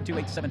MLS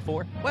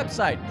 352874.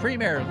 Website,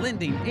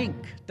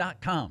 premierlendinginc.com.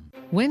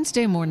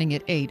 Wednesday morning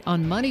at 8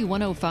 on Money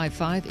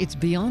 105.5, it's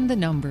Beyond the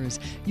Numbers,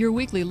 your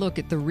weekly look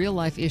at the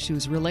real-life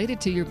issues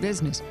related to your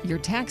business, your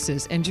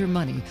taxes, and your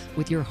money,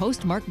 with your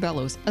host, Mark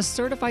Bellows, a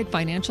certified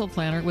financial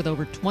planner with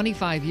over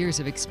 25 years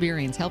of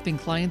experience helping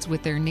clients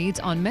with their needs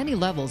on many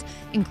levels,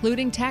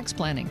 including tax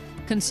planning,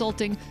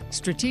 consulting,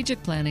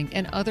 strategic planning,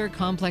 and other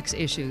complex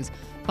issues.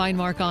 Find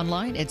Mark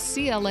online at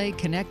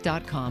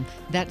CLAconnect.com.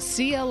 That's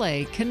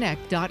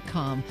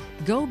CLAconnect.com.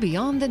 Go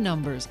Beyond the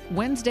Numbers,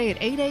 Wednesday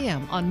at 8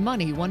 a.m. on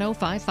Money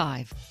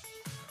 105.5.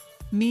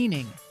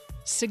 Meaning,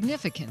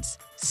 significance,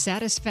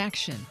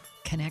 satisfaction,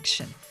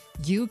 connection.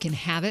 You can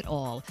have it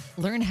all.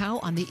 Learn how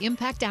on the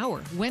Impact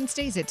Hour,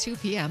 Wednesdays at 2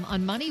 p.m.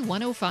 on Money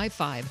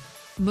 105.5.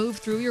 Move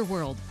through your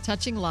world,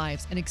 touching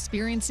lives and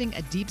experiencing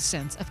a deep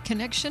sense of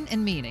connection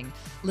and meaning.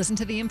 Listen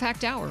to the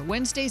Impact Hour,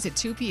 Wednesdays at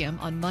 2 p.m.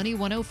 on Money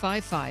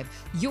 105.5.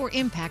 Your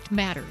impact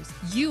matters.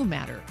 You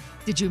matter.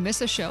 Did you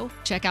miss a show?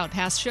 Check out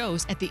past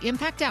shows at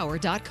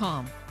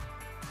theimpacthour.com.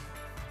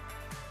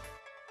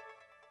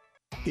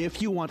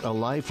 If you want a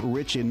life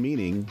rich in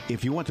meaning,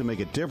 if you want to make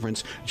a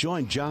difference,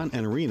 join John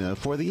and Rena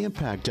for the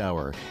Impact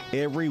Hour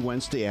every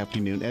Wednesday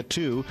afternoon at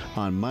 2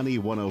 on Money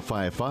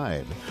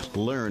 105.5.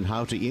 Learn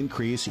how to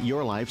increase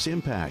your life's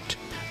impact.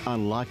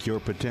 Unlock your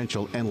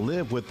potential and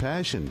live with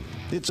passion.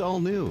 It's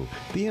all new.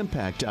 The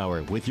Impact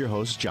Hour with your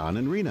hosts, John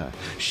and Rena.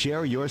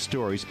 Share your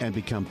stories and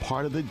become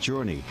part of the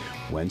journey.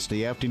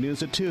 Wednesday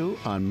afternoons at 2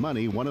 on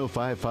Money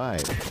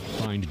 105.5.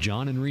 Find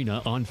John and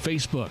Rena on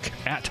Facebook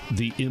at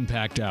The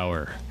Impact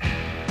Hour.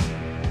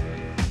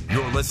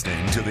 You're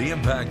listening to the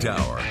Impact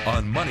Hour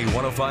on Money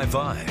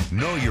 105.5.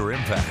 Know your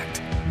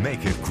impact.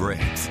 Make it great.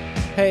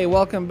 Hey,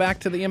 welcome back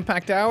to the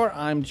Impact Hour.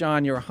 I'm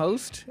John, your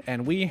host,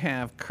 and we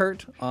have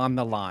Kurt on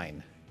the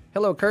line.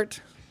 Hello,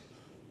 Kurt.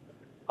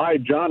 Hi,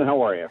 John. How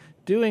are you?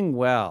 Doing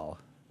well.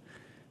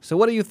 So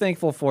what are you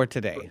thankful for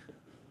today?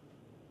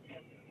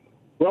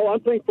 Well,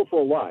 I'm thankful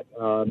for a lot.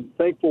 I'm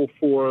thankful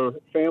for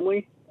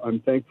family. I'm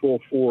thankful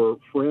for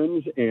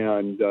friends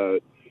and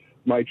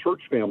my church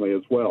family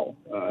as well.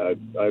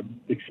 I've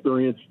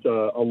experienced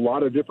a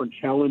lot of different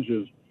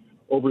challenges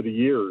over the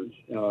years.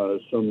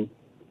 Some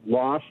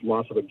loss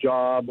of a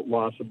job,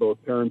 loss of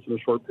both parents in a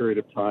short period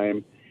of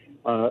time,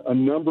 a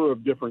number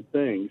of different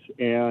things.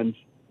 And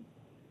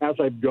as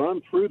I've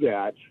gone through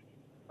that,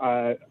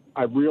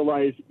 I've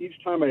realized each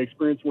time I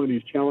experience one of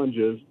these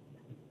challenges,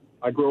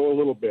 I grow a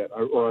little bit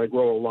or I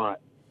grow a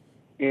lot.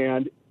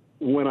 And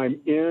when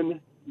I'm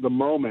in the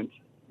moment,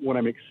 when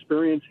I'm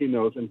experiencing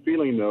those and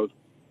feeling those,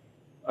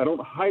 I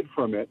don't hide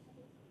from it.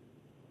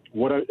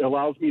 What it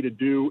allows me to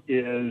do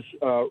is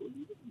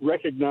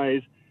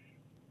recognize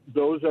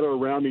those that are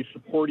around me,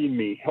 supporting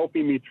me,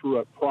 helping me through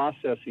it,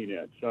 processing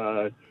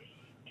it,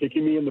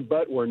 kicking me in the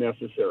butt where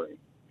necessary.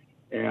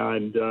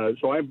 And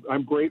so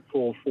I'm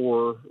grateful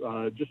for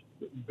just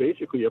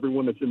basically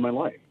everyone that's in my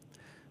life.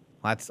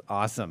 That's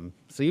awesome.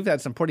 So you've had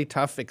some pretty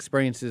tough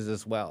experiences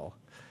as well.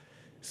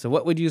 So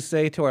what would you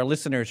say to our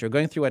listeners who are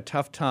going through a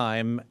tough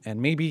time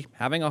and maybe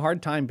having a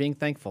hard time being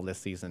thankful this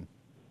season?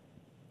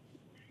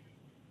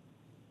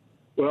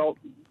 Well,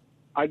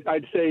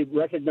 I'd say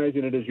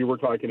recognizing it as you were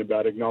talking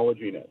about,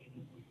 acknowledging it.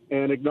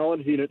 And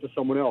acknowledging it to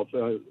someone else.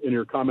 In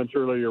your comments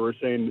earlier, you were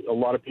saying a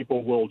lot of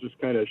people will just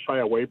kind of shy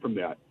away from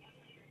that.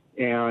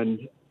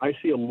 And I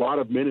see a lot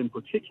of men in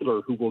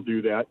particular who will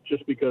do that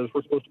just because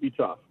we're supposed to be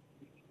tough.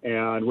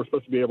 And we're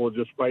supposed to be able to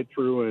just fight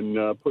through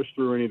and push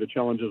through any of the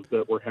challenges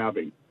that we're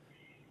having.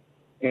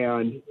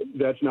 And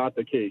that's not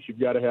the case. You've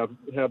got to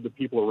have the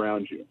people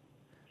around you.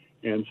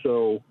 And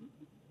so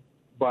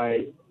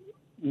by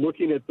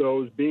looking at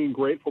those, being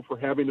grateful for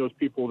having those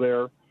people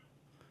there,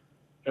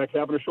 heck,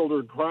 having a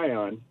shoulder to cry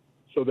on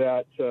so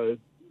that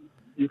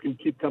you can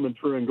keep coming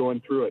through and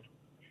going through it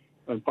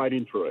and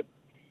fighting through it.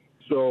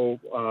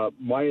 So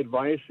my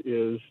advice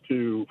is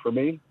for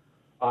me,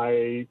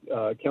 I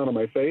count on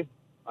my faith.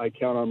 I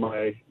count on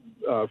my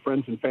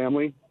friends and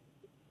family,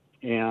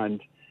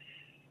 and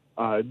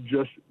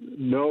just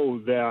know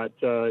that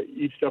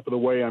each step of the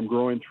way I'm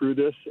growing through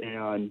this,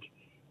 and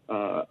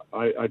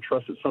I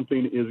trust that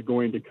something is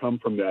going to come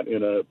from that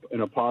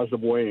in a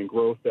positive way and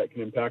growth that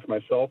can impact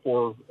myself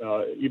or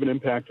even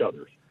impact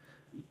others.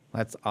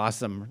 That's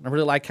awesome. I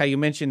really like how you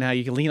mentioned how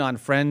you can lean on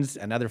friends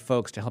and other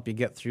folks to help you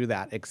get through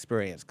that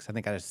experience, because I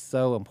think that is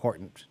so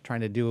important.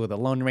 Trying to do the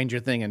Lone Ranger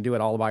thing and do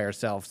it all by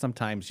yourself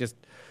sometimes just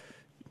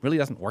really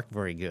doesn't work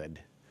very good.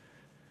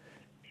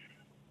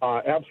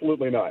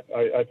 Absolutely not.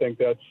 I think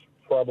that's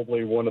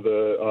probably one of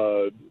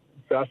the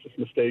fastest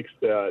mistakes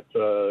that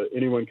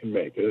anyone can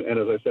make. And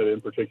as I said,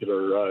 in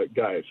particular,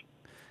 guys.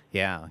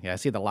 Yeah, I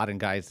see that a lot in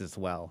guys as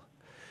well.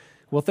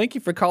 Well, thank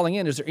you for calling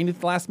in. Is there any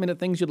last-minute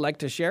things you'd like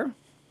to share?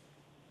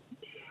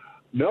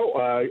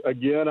 No,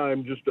 again,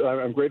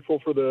 I'm grateful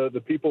for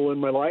the people in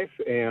my life,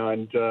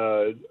 and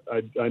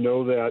I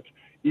know that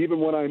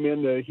even when I'm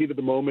in the heat of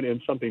the moment and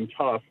something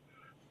tough,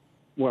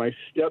 when I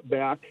step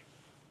back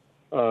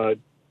a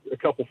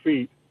couple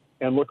feet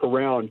and look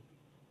around,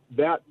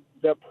 that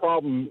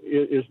problem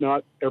is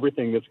not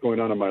everything that's going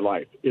on in my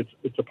life.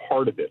 It's a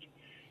part of it,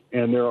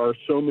 and there are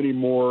so many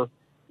more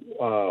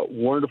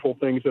wonderful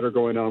things that are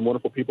going on,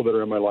 wonderful people that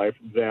are in my life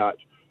that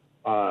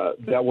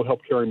will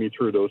help carry me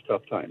through those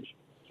tough times.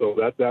 So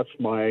that's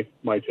my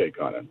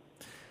take on it.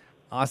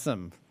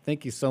 Awesome.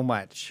 Thank you so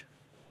much.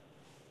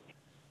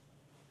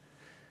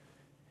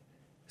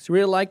 So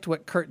really liked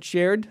what Kurt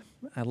shared.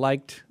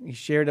 He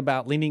shared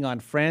about leaning on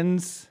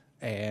friends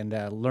and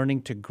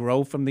learning to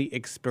grow from the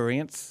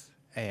experience.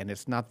 And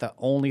it's not the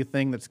only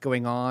thing that's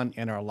going on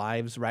in our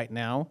lives right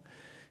now.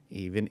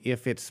 Even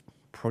if it's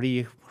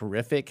pretty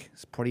horrific,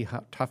 it's pretty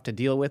tough to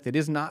deal with, it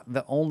is not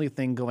the only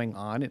thing going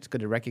on. It's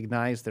good to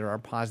recognize there are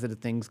positive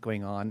things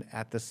going on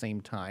at the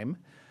same time.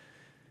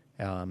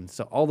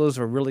 So all those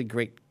are really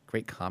great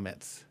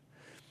comments.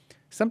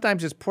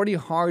 Sometimes it's pretty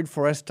hard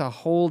for us to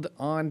hold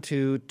on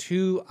to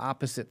two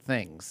opposite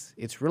things.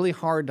 It's really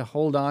hard to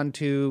hold on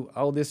to,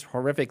 this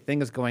horrific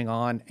thing is going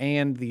on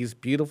and these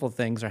beautiful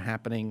things are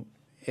happening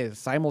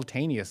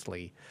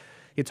simultaneously.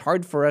 it's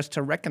hard for us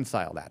to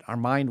reconcile that. Our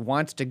mind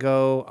wants to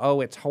go,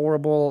 oh, it's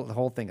horrible, the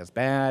whole thing is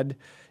bad,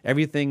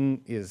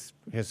 everything is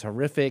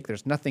horrific,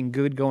 there's nothing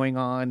good going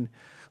on.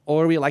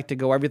 Or we like to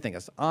go, everything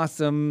is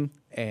awesome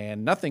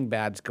and nothing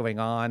bad's going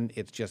on,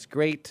 it's just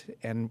great.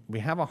 And we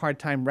have a hard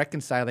time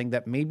reconciling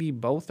that maybe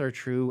both are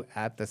true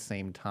at the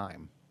same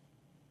time.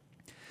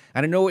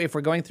 I don't know, if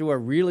we're going through a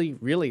really,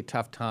 really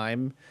tough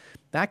time,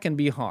 that can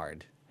be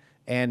hard.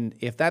 And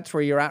if that's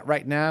where you're at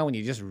right now and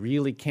you just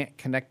really can't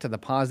connect to the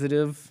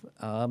positive,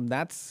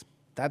 that's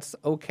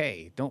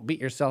okay. Don't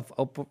beat yourself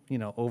up,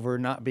 over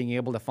not being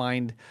able to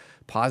find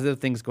positive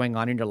things going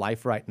on in your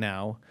life right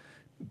now.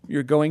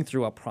 You're going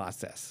through a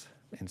process.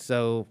 And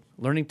so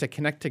learning to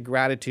connect to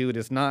gratitude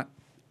is not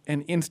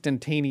an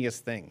instantaneous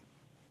thing.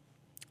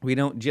 We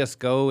don't just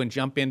go and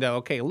jump into,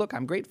 okay, look,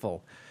 I'm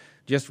grateful,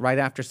 just right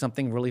after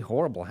something really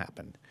horrible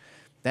happened.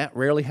 That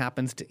rarely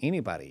happens to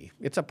anybody.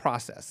 It's a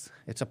process.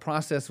 It's a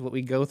process what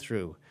we go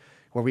through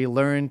where we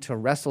learn to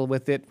wrestle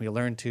with it. We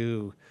learn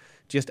to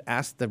just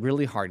ask the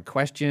really hard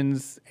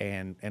questions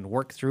and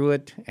work through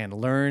it and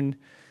learn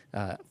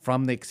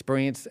from the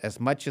experience as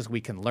much as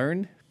we can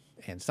learn.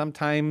 And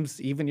sometimes,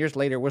 even years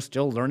later, we're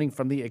still learning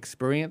from the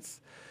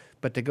experience.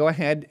 But to go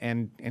ahead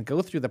and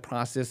go through the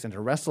process and to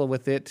wrestle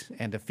with it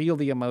and to feel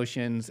the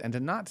emotions and to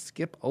not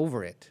skip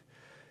over it.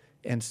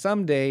 And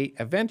someday,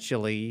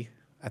 eventually,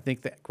 I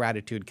think that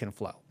gratitude can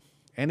flow.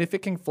 And if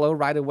it can flow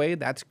right away,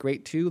 that's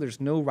great too.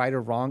 There's no right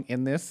or wrong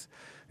in this.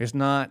 It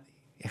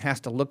has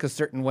to look a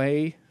certain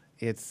way.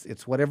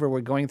 It's whatever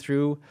we're going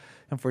through.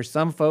 And for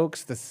some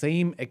folks, the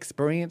same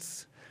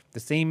experience, the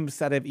same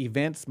set of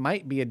events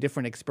might be a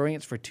different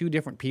experience for two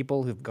different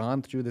people who've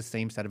gone through the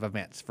same set of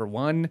events. For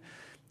one,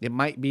 it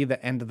might be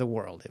the end of the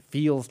world. It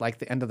feels like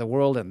the end of the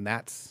world, and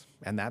that's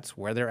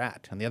where they're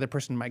at. And the other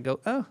person might go,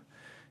 oh,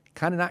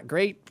 kind of not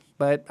great,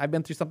 but I've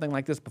been through something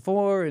like this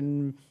before,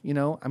 and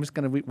I'm just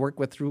going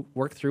to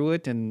work through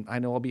it, and I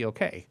know I'll be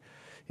okay.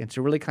 And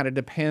so it really kind of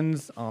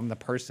depends on the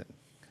person.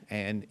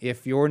 And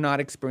if you're not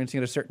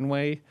experiencing it a certain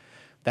way,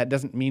 that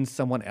doesn't mean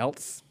someone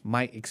else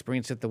might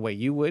experience it the way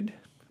you would.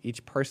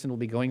 Each person will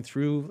be going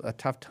through a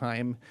tough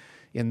time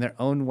in their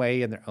own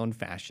way, in their own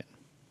fashion.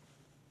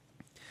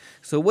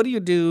 So what do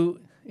you do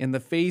in the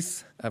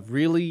face of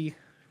really,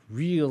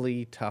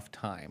 really tough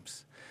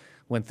times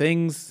when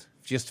things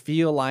just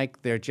feel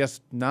like they're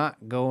just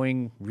not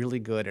going really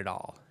good at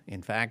all?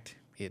 In fact,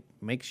 it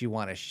makes you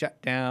want to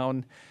shut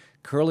down,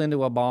 curl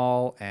into a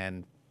ball,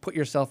 and put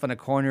yourself in a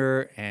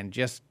corner and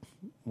just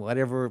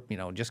whatever,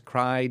 just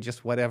cry,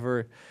 just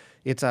whatever.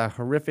 It's a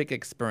horrific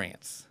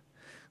experience.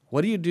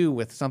 What do you do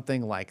with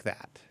something like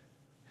that?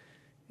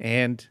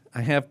 And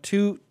I have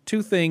two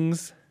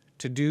things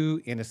to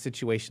do in a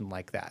situation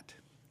like that.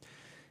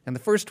 And the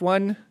first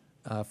one,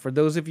 for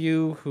those of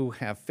you who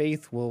have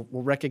faith, will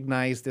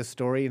recognize this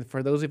story. And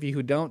for those of you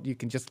who don't, you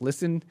can just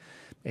listen.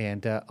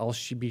 And I'll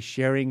be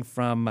sharing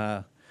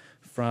from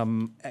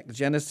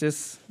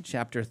Genesis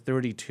chapter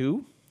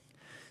 32.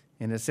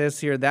 And it says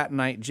here, that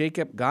night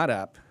Jacob got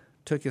up,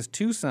 took his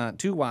two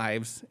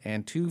wives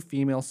and 2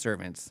 female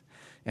servants,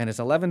 and his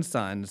 11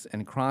 sons,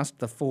 and crossed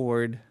the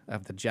ford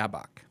of the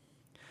Jabbok.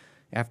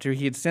 After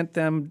he had sent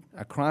them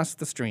across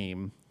the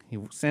stream, he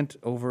sent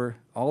over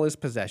all his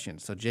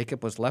possessions. So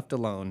Jacob was left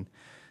alone,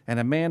 and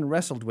a man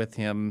wrestled with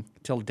him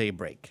till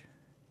daybreak.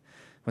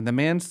 When the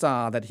man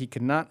saw that he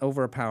could not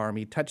overpower him,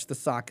 he touched the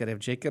socket of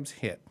Jacob's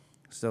hip,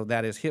 so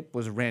that his hip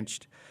was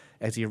wrenched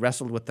as he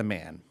wrestled with the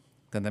man.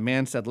 Then the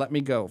man said, "Let me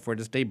go, for it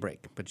is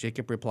daybreak." But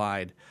Jacob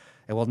replied,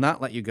 "I will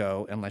not let you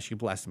go unless you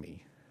bless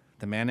me."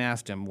 The man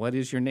asked him, "What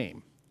is your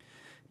name?"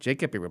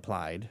 Jacob, he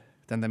replied.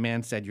 Then the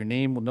man said, "Your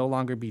name will no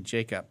longer be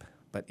Jacob,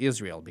 but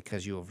Israel,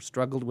 because you have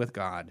struggled with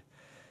God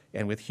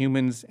and with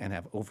humans and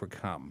have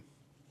overcome."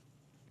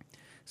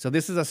 So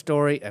this is a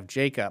story of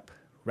Jacob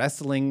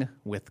wrestling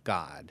with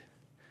God.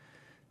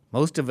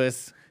 Most of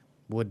us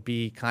would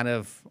be kind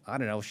of,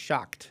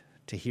 shocked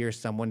to hear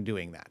someone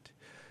doing that.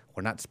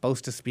 We're not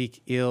supposed to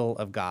speak ill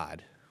of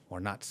God. We're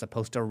not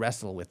supposed to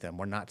wrestle with him.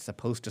 We're not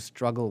supposed to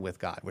struggle with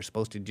God. We're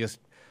supposed to just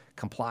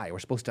comply. We're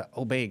supposed to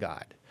obey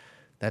God.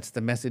 That's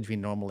the message we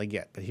normally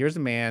get. But here's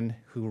a man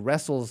who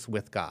wrestles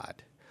with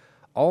God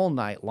all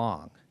night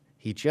long.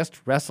 He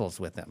just wrestles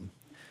with him.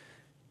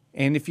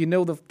 And if you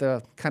know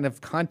the kind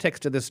of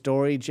context of this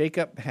story,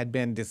 Jacob had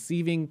been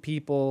deceiving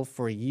people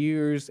for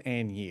years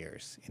and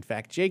years. In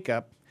fact,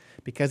 Jacob,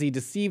 because he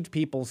deceived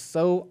people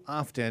so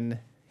often,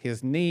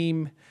 his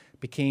name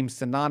became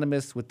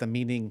synonymous with the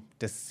meaning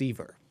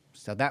deceiver.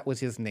 So that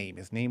was his name.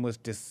 His name was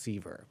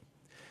Deceiver.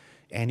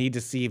 And he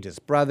deceived his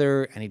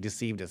brother, and he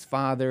deceived his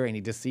father, and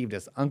he deceived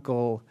his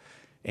uncle.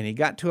 And he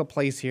got to a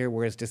place here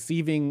where his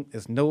deceiving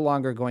is no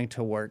longer going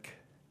to work.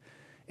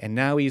 And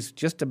now he's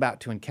just about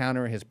to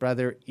encounter his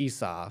brother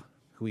Esau,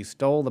 who he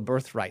stole the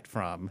birthright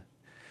from.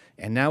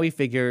 And now he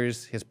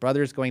figures his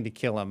brother's going to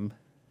kill him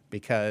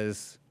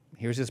because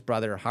here's his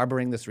brother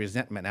harboring this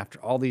resentment after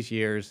all these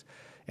years.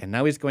 And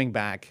now he's going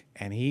back,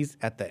 and he's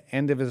at the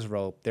end of his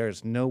rope.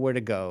 There's nowhere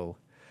to go.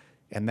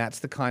 And that's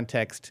the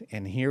context.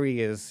 And here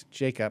he is,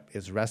 Jacob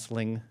is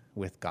wrestling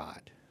with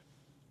God.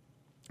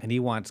 and he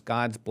wants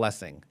God's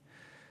blessing.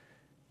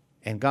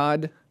 And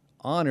God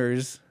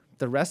honors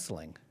the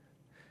wrestling.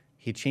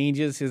 He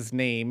changes his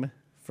name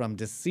from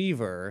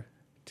deceiver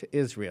to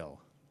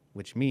Israel,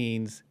 which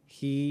means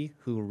he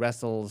who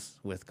wrestles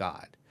with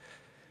God.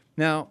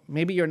 Now,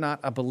 maybe you're not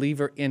a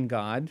believer in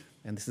God,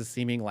 and this is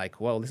seeming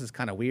like, whoa, this is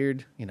kind of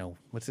weird.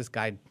 What's this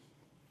guy?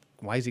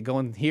 Why is he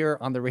going here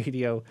on the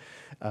radio?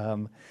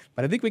 But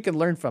I think we can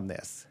learn from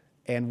this.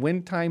 And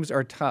when times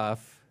are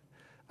tough,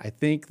 I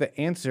think the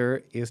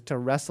answer is to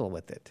wrestle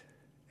with it.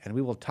 And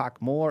we will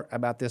talk more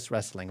about this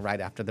wrestling right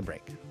after the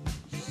break.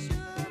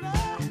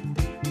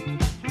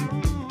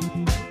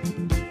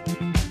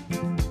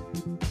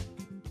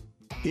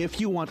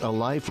 If you want a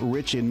life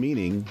rich in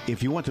meaning,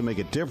 if you want to make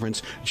a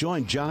difference,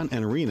 join John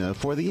and Rena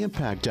for the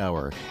Impact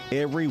Hour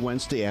every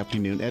Wednesday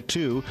afternoon at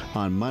 2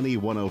 on Money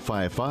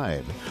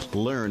 105.5.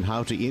 Learn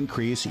how to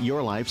increase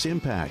your life's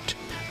impact.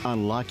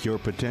 Unlock your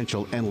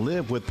potential and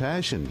live with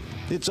passion.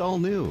 It's all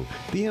new.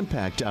 The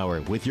Impact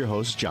Hour with your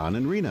hosts, John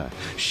and Rena.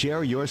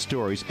 Share your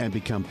stories and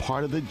become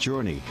part of the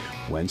journey.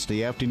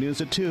 Wednesday afternoons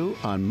at 2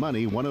 on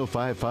Money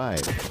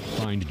 105.5.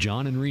 Find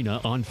John and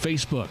Rena on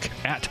Facebook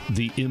at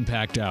The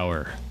Impact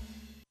Hour.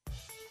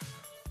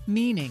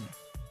 Meaning,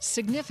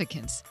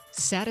 significance,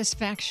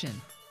 satisfaction,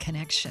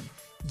 connection.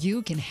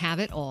 You can have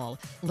it all.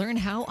 Learn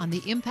how on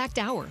the Impact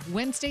Hour,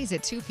 Wednesdays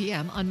at 2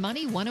 p.m. on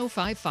Money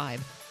 105.5.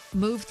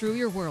 Move through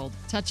your world,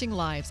 touching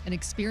lives and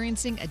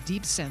experiencing a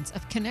deep sense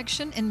of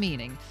connection and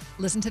meaning.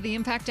 Listen to the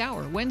Impact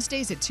Hour,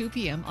 Wednesdays at 2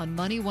 p.m. on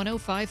Money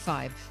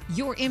 105.5.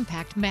 Your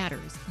impact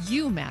matters.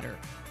 You matter.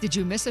 Did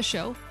you miss a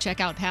show? Check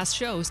out past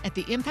shows at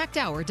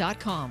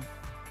theimpacthour.com.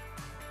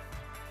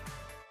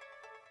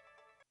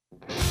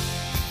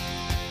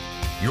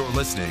 You're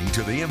listening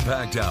to the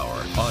Impact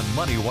Hour on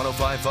Money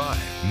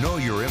 105.5. Know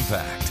your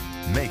impact.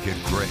 Make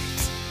it great.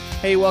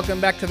 Hey,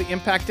 welcome back to the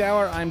Impact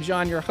Hour. I'm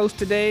John, your host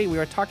today. We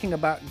are talking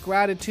about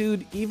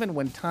gratitude even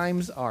when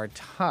times are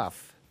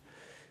tough.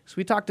 So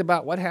we talked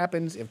about what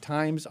happens if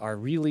times are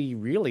really,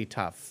 really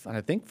tough. And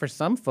I think for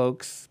some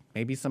folks,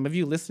 maybe some of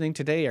you listening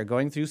today are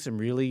going through some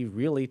really,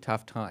 really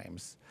tough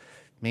times.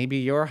 Maybe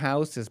your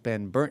house has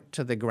been burnt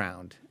to the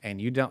ground and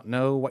you don't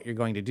know what you're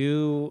going to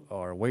do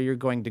or where you're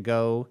going to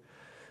go.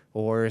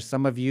 Or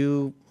some of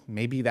you,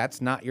 maybe that's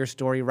not your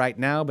story right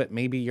now, but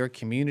maybe your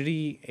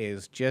community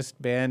has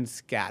just been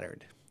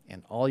scattered.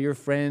 And all your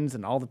friends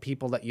and all the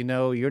people that you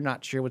know, you're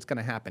not sure what's going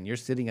to happen. You're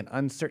sitting in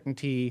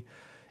uncertainty,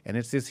 and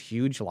it's this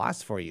huge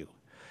loss for you.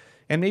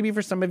 And maybe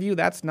for some of you,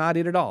 that's not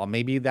it at all.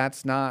 Maybe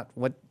that's not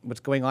what's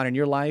going on in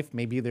your life.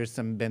 Maybe there's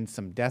been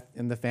some death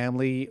in the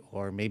family,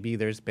 or maybe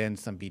there's been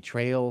some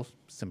betrayal,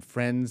 some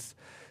friends,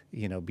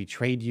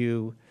 betrayed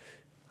you.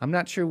 I'm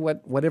not sure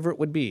whatever it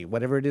would be,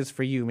 whatever it is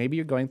for you. Maybe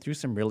you're going through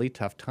some really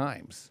tough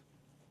times.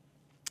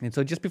 And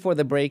so just before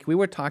the break, we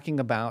were talking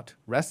about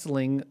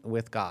wrestling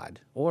with God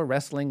or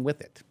wrestling with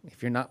it.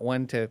 If you're not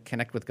one to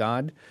connect with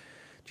God,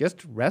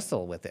 just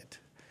wrestle with it.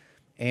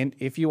 And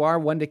if you are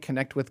one to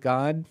connect with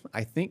God,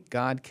 I think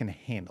God can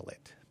handle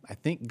it. I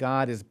think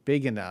God is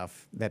big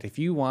enough that if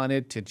you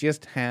wanted to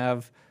just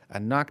have a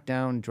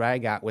knockdown,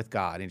 drag out with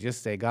God and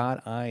just say,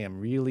 God, I'm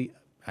really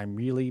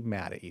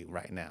mad at you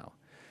right now.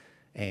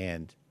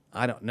 And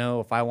I don't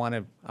know if I want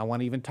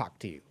to even talk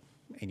to you.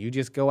 And you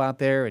just go out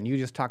there and you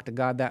just talk to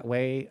God that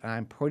way,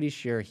 I'm pretty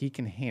sure he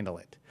can handle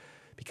it.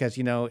 Because,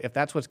 if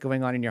that's what's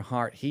going on in your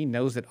heart, he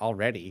knows it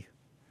already.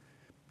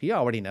 He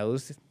already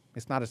knows.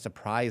 It's not a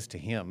surprise to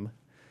him.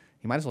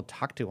 You might as well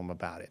talk to him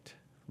about it.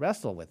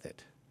 Wrestle with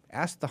it.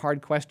 Ask the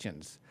hard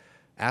questions.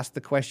 Ask the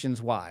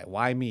questions why.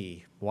 Why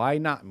me? Why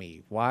not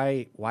me?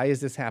 Why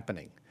is this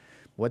happening?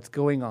 What's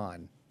going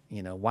on?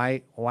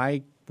 Why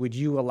would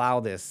you allow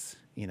this?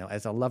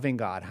 As a loving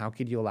God, how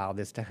could you allow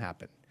this to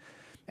happen?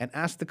 And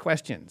ask the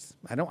questions.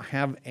 I don't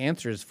have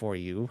answers for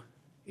you.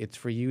 It's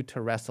for you to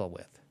wrestle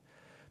with.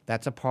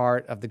 That's a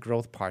part of the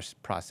growth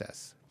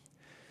process.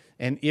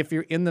 And if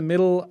you're in the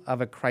middle of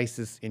a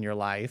crisis in your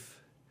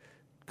life,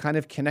 kind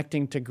of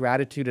connecting to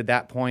gratitude at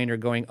that point or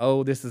going,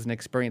 oh, this is an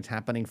experience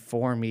happening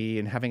for me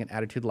and having an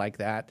attitude like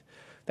that,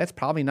 that's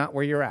probably not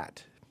where you're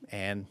at.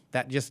 And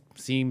that just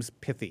seems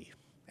pithy.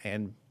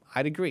 And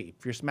I'd agree.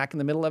 If you're smack in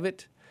the middle of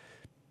it,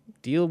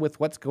 deal with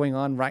what's going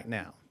on right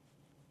now.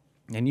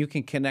 And you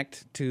can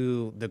connect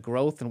to the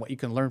growth and what you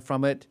can learn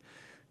from it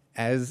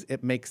as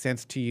it makes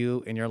sense to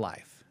you in your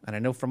life. And I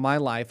know from my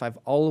life, I've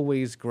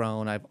always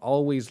grown, I've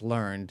always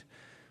learned,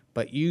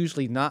 but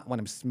usually not when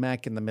I'm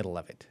smack in the middle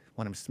of it.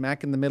 When I'm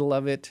smack in the middle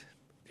of it,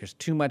 there's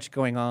too much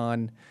going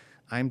on.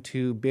 I'm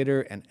too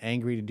bitter and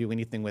angry to do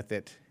anything with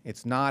it.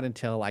 It's not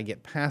until I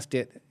get past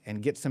it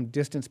and get some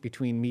distance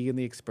between me and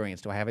the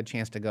experience do I have a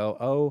chance to go,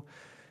 oh,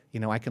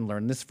 I can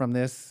learn this from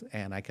this,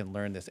 and I can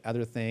learn this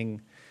other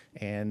thing.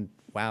 And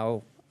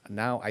wow,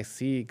 now I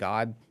see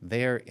God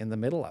there in the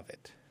middle of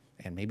it.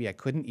 And maybe I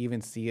couldn't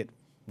even see it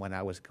when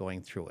I was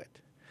going through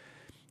it.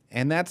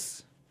 And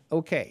that's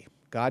okay.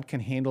 God can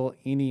handle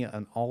any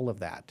and all of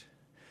that.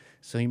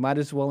 So you might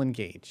as well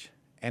engage.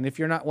 And if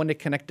you're not one to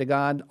connect to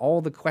God, all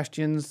the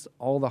questions,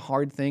 all the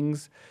hard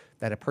things,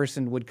 that a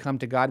person would come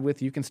to God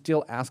with, you can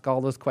still ask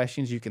all those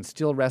questions. You can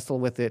still wrestle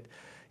with it,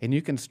 and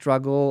you can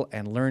struggle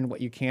and learn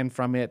what you can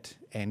from it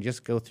and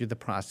just go through the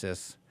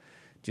process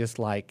just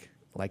like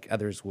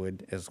others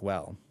would as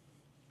well.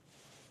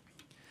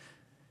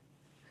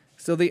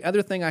 So the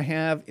other thing I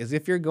have is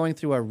if you're going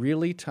through a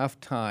really tough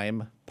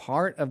time,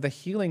 part of the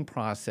healing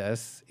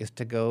process is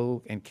to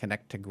go and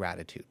connect to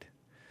gratitude.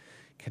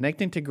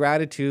 Connecting to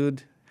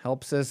gratitude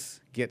helps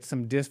us get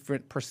some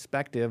different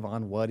perspective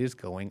on what is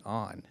going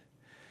on.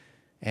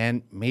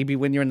 And maybe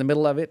when you're in the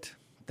middle of it,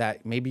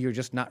 that maybe you're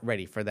just not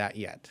ready for that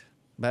yet.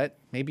 But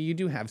maybe you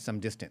do have some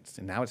distance,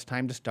 and now it's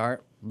time to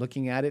start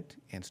looking at it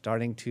and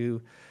starting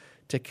to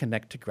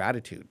connect to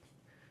gratitude.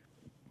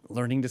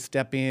 Learning to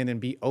step in and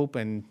be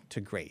open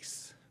to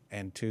grace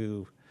and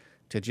to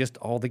just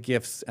all the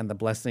gifts and the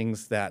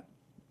blessings that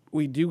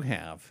we do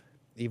have,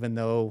 even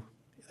though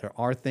there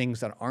are things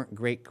that aren't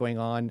great going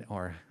on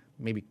or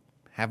maybe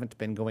haven't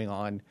been going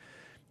on,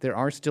 there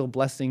are still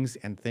blessings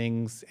and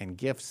things and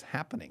gifts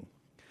happening.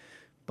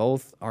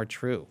 Both are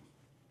true.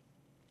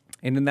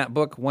 And in that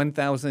book,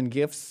 1,000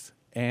 Gifts,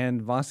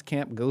 Ann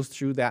Voskamp goes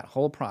through that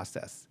whole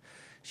process.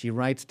 She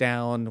writes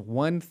down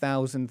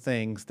 1,000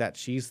 things that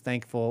she's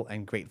thankful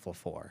and grateful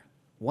for.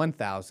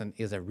 1,000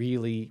 is a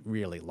really,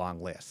 really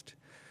long list.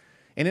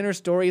 And in her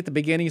story at the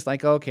beginning, it's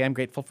like, okay, I'm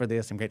grateful for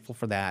this, I'm grateful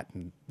for that.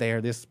 And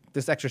this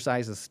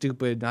exercise is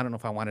stupid. I don't know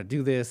if I want to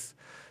do this,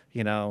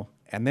 you know.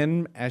 And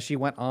then as she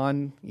went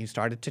on, you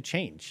started to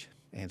change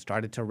and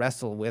started to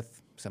wrestle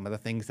with some of the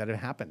things that had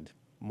happened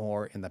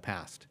more in the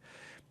past.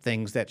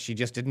 Things that she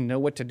just didn't know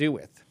what to do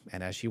with.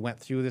 And as she went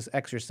through this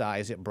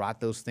exercise, it brought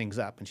those things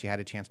up and she had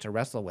a chance to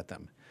wrestle with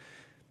them.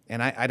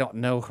 And I don't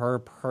know her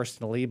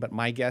personally, but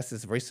my guess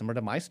is very similar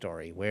to my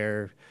story,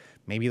 where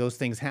maybe those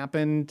things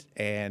happened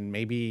and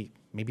maybe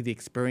the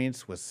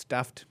experience was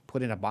stuffed,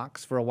 put in a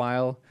box for a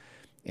while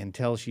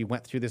until she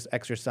went through this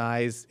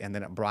exercise and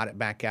then it brought it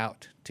back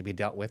out to be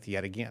dealt with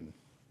yet again.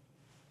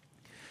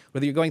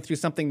 Whether you're going through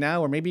something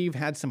now or maybe you've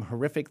had some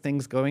horrific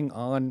things going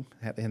on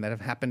and that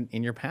have happened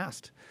in your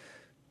past.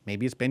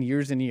 Maybe it's been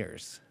years and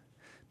years.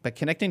 But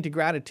connecting to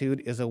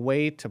gratitude is a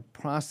way to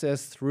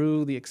process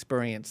through the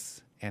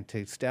experience and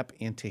to step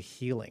into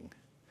healing.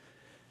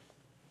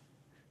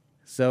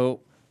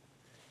 So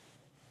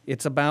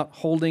it's about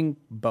holding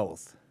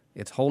both.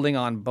 It's holding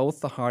on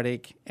both the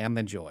heartache and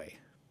the joy.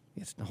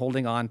 It's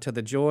holding on to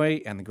the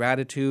joy and the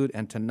gratitude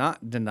and to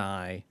not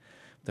deny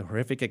the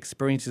horrific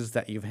experiences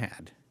that you've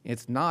had.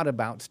 It's not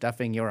about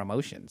stuffing your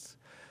emotions.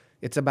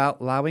 It's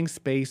about allowing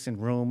space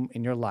and room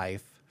in your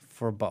life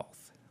for both.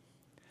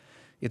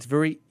 It's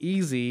very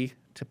easy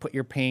to put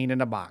your pain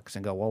in a box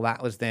and go, well,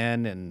 that was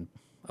then, and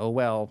oh,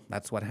 well,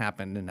 that's what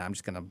happened, and I'm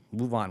just going to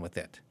move on with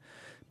it.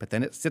 But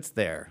then it sits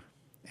there,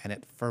 and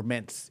it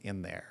ferments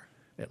in there.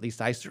 At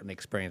least I certainly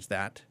experienced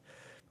that,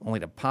 only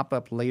to pop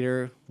up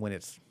later when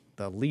it's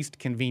the least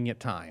convenient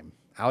time.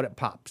 Out it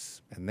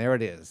pops, and there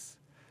it is.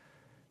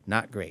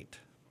 Not great.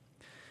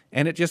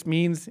 And it just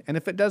means, and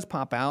if it does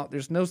pop out,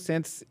 there's no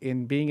sense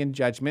in being in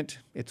judgment.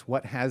 It's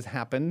what has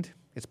happened.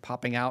 It's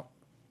popping out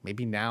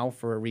maybe now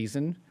for a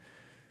reason,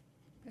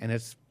 and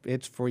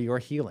it's for your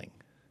healing.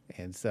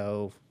 And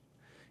so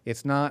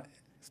it's not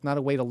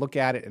a way to look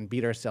at it and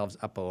beat ourselves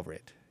up over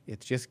it. It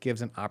just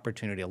gives an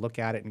opportunity to look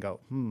at it and go,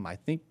 I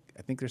think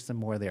there's some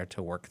more there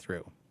to work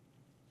through.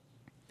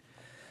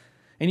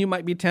 And you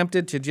might be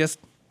tempted to just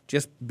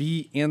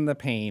be in the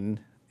pain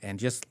and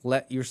just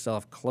let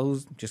yourself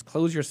close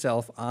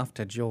yourself off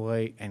to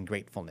joy and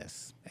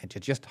gratefulness and to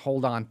just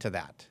hold on to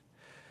that.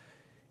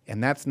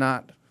 And that's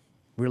not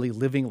really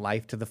living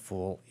life to the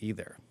full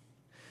either.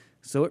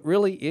 So it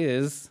really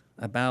is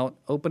about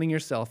opening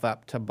yourself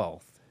up to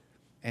both.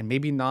 And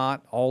maybe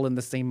not all in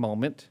the same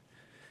moment,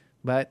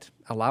 but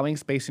allowing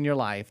space in your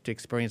life to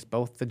experience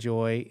both the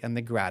joy and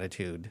the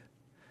gratitude,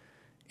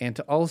 and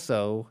to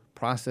also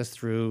process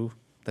through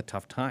the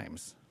tough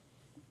times.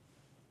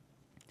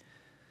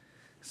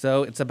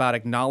 So it's about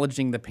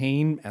acknowledging the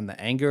pain and the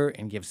anger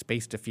and give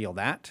space to feel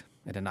that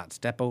and to not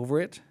step over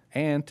it,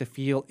 and to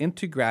feel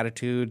into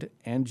gratitude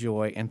and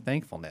joy and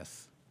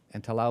thankfulness,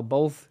 and to allow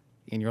both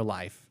in your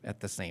life at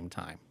the same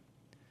time.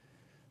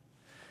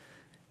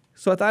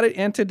 So I thought I'd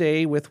end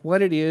today with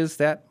what it is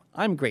that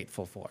I'm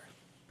grateful for,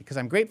 because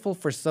I'm grateful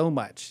for so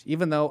much.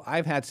 Even though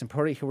I've had some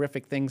pretty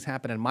horrific things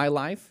happen in my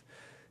life,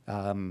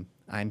 I'm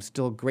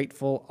still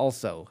grateful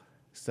also.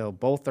 So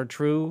both are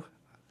true,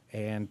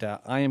 and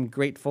I am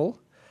grateful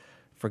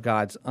for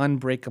God's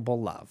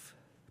unbreakable love.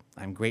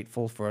 I'm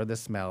grateful for the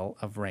smell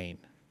of rain.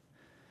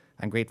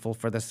 I'm grateful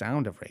for the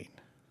sound of rain.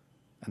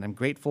 And I'm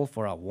grateful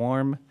for a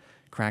warm,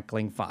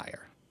 crackling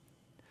fire.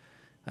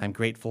 I'm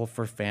grateful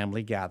for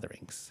family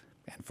gatherings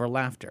and for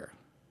laughter.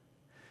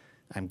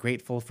 I'm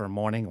grateful for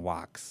morning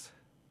walks.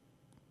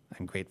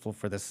 I'm grateful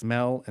for the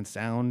smell and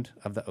sound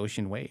of the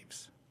ocean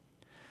waves.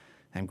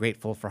 I'm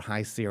grateful for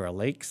High Sierra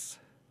lakes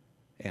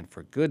and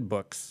for good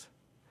books.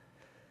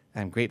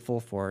 I'm grateful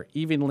for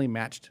evenly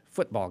matched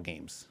football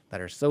games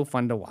that are so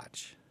fun to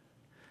watch.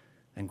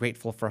 I'm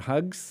grateful for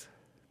hugs.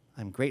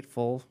 I'm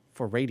grateful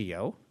for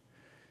radio,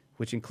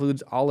 which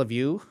includes all of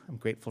you. I'm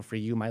grateful for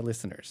you, my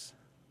listeners.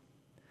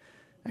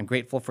 I'm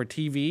grateful for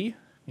TV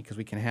because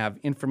we can have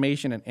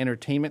information and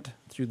entertainment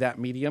through that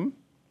medium.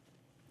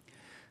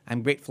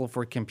 I'm grateful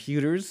for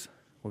computers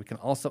where we can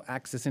also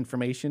access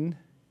information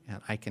and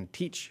I can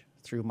teach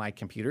through my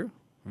computer.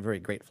 I'm very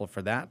grateful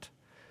for that.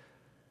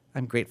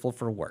 I'm grateful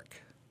for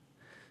work.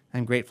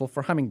 I'm grateful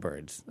for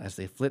hummingbirds as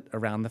they flit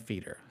around the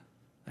feeder.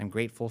 I'm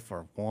grateful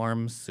for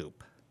warm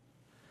soup.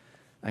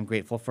 I'm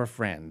grateful for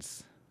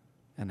friends,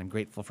 and I'm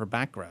grateful for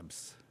back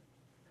rubs.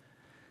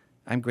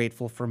 I'm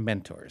grateful for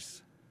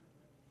mentors,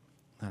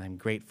 and I'm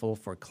grateful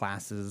for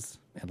classes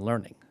and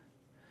learning.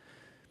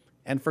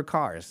 And for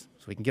cars,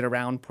 so we can get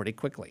around pretty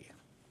quickly,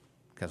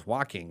 because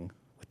walking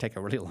would take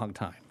a really long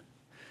time.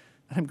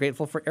 And I'm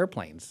grateful for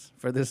airplanes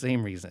for the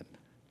same reason.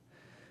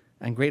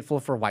 I'm grateful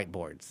for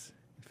whiteboards.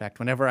 In fact,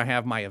 whenever I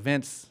have my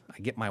events, I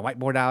get my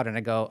whiteboard out and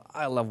I go,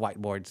 I love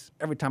whiteboards.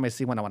 Every time I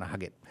see one, I want to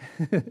hug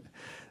it.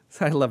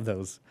 So I love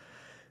those.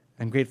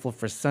 I'm grateful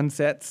for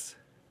sunsets,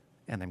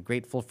 and I'm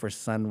grateful for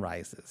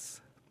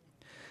sunrises.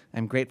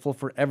 I'm grateful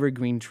for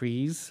evergreen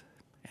trees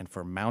and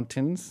for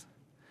mountains.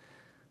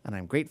 And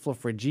I'm grateful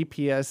for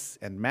GPS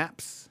and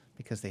maps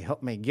because they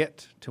help me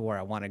get to where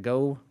I want to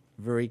go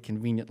very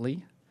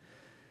conveniently.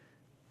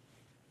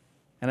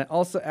 And I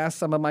also asked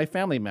some of my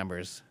family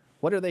members,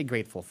 what are they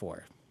grateful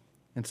for?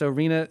 And so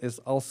Rena is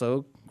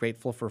also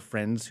grateful for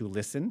friends who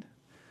listen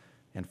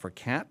and for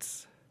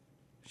cats.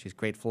 She's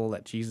grateful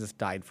that Jesus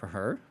died for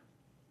her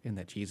and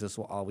that Jesus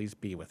will always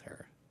be with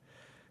her.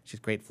 She's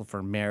grateful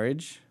for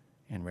marriage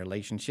and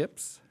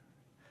relationships,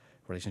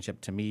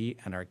 relationship to me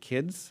and our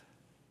kids.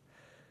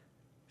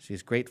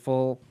 She's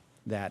grateful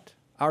that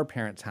our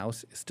parents'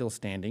 house is still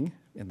standing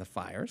in the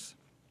fires.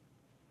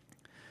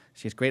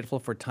 She's grateful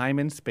for time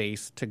and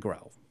space to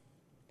grow.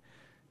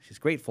 She's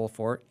grateful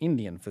for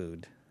Indian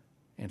food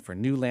and for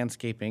new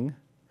landscaping.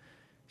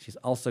 She's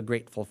also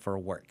grateful for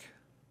work.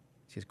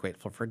 She's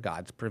grateful for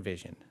God's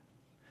provision.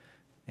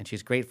 And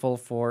she's grateful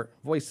for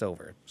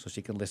voiceover so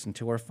she can listen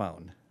to her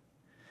phone.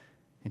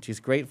 And she's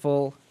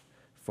grateful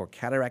for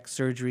cataract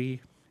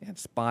surgery and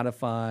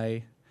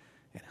Spotify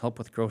and help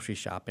with grocery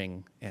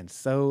shopping and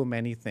so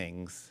many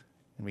things.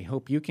 And we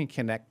hope you can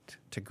connect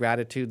to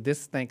gratitude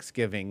this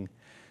Thanksgiving.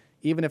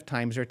 Even if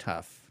times are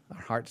tough,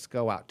 our hearts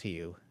go out to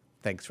you.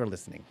 Thanks for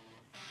listening.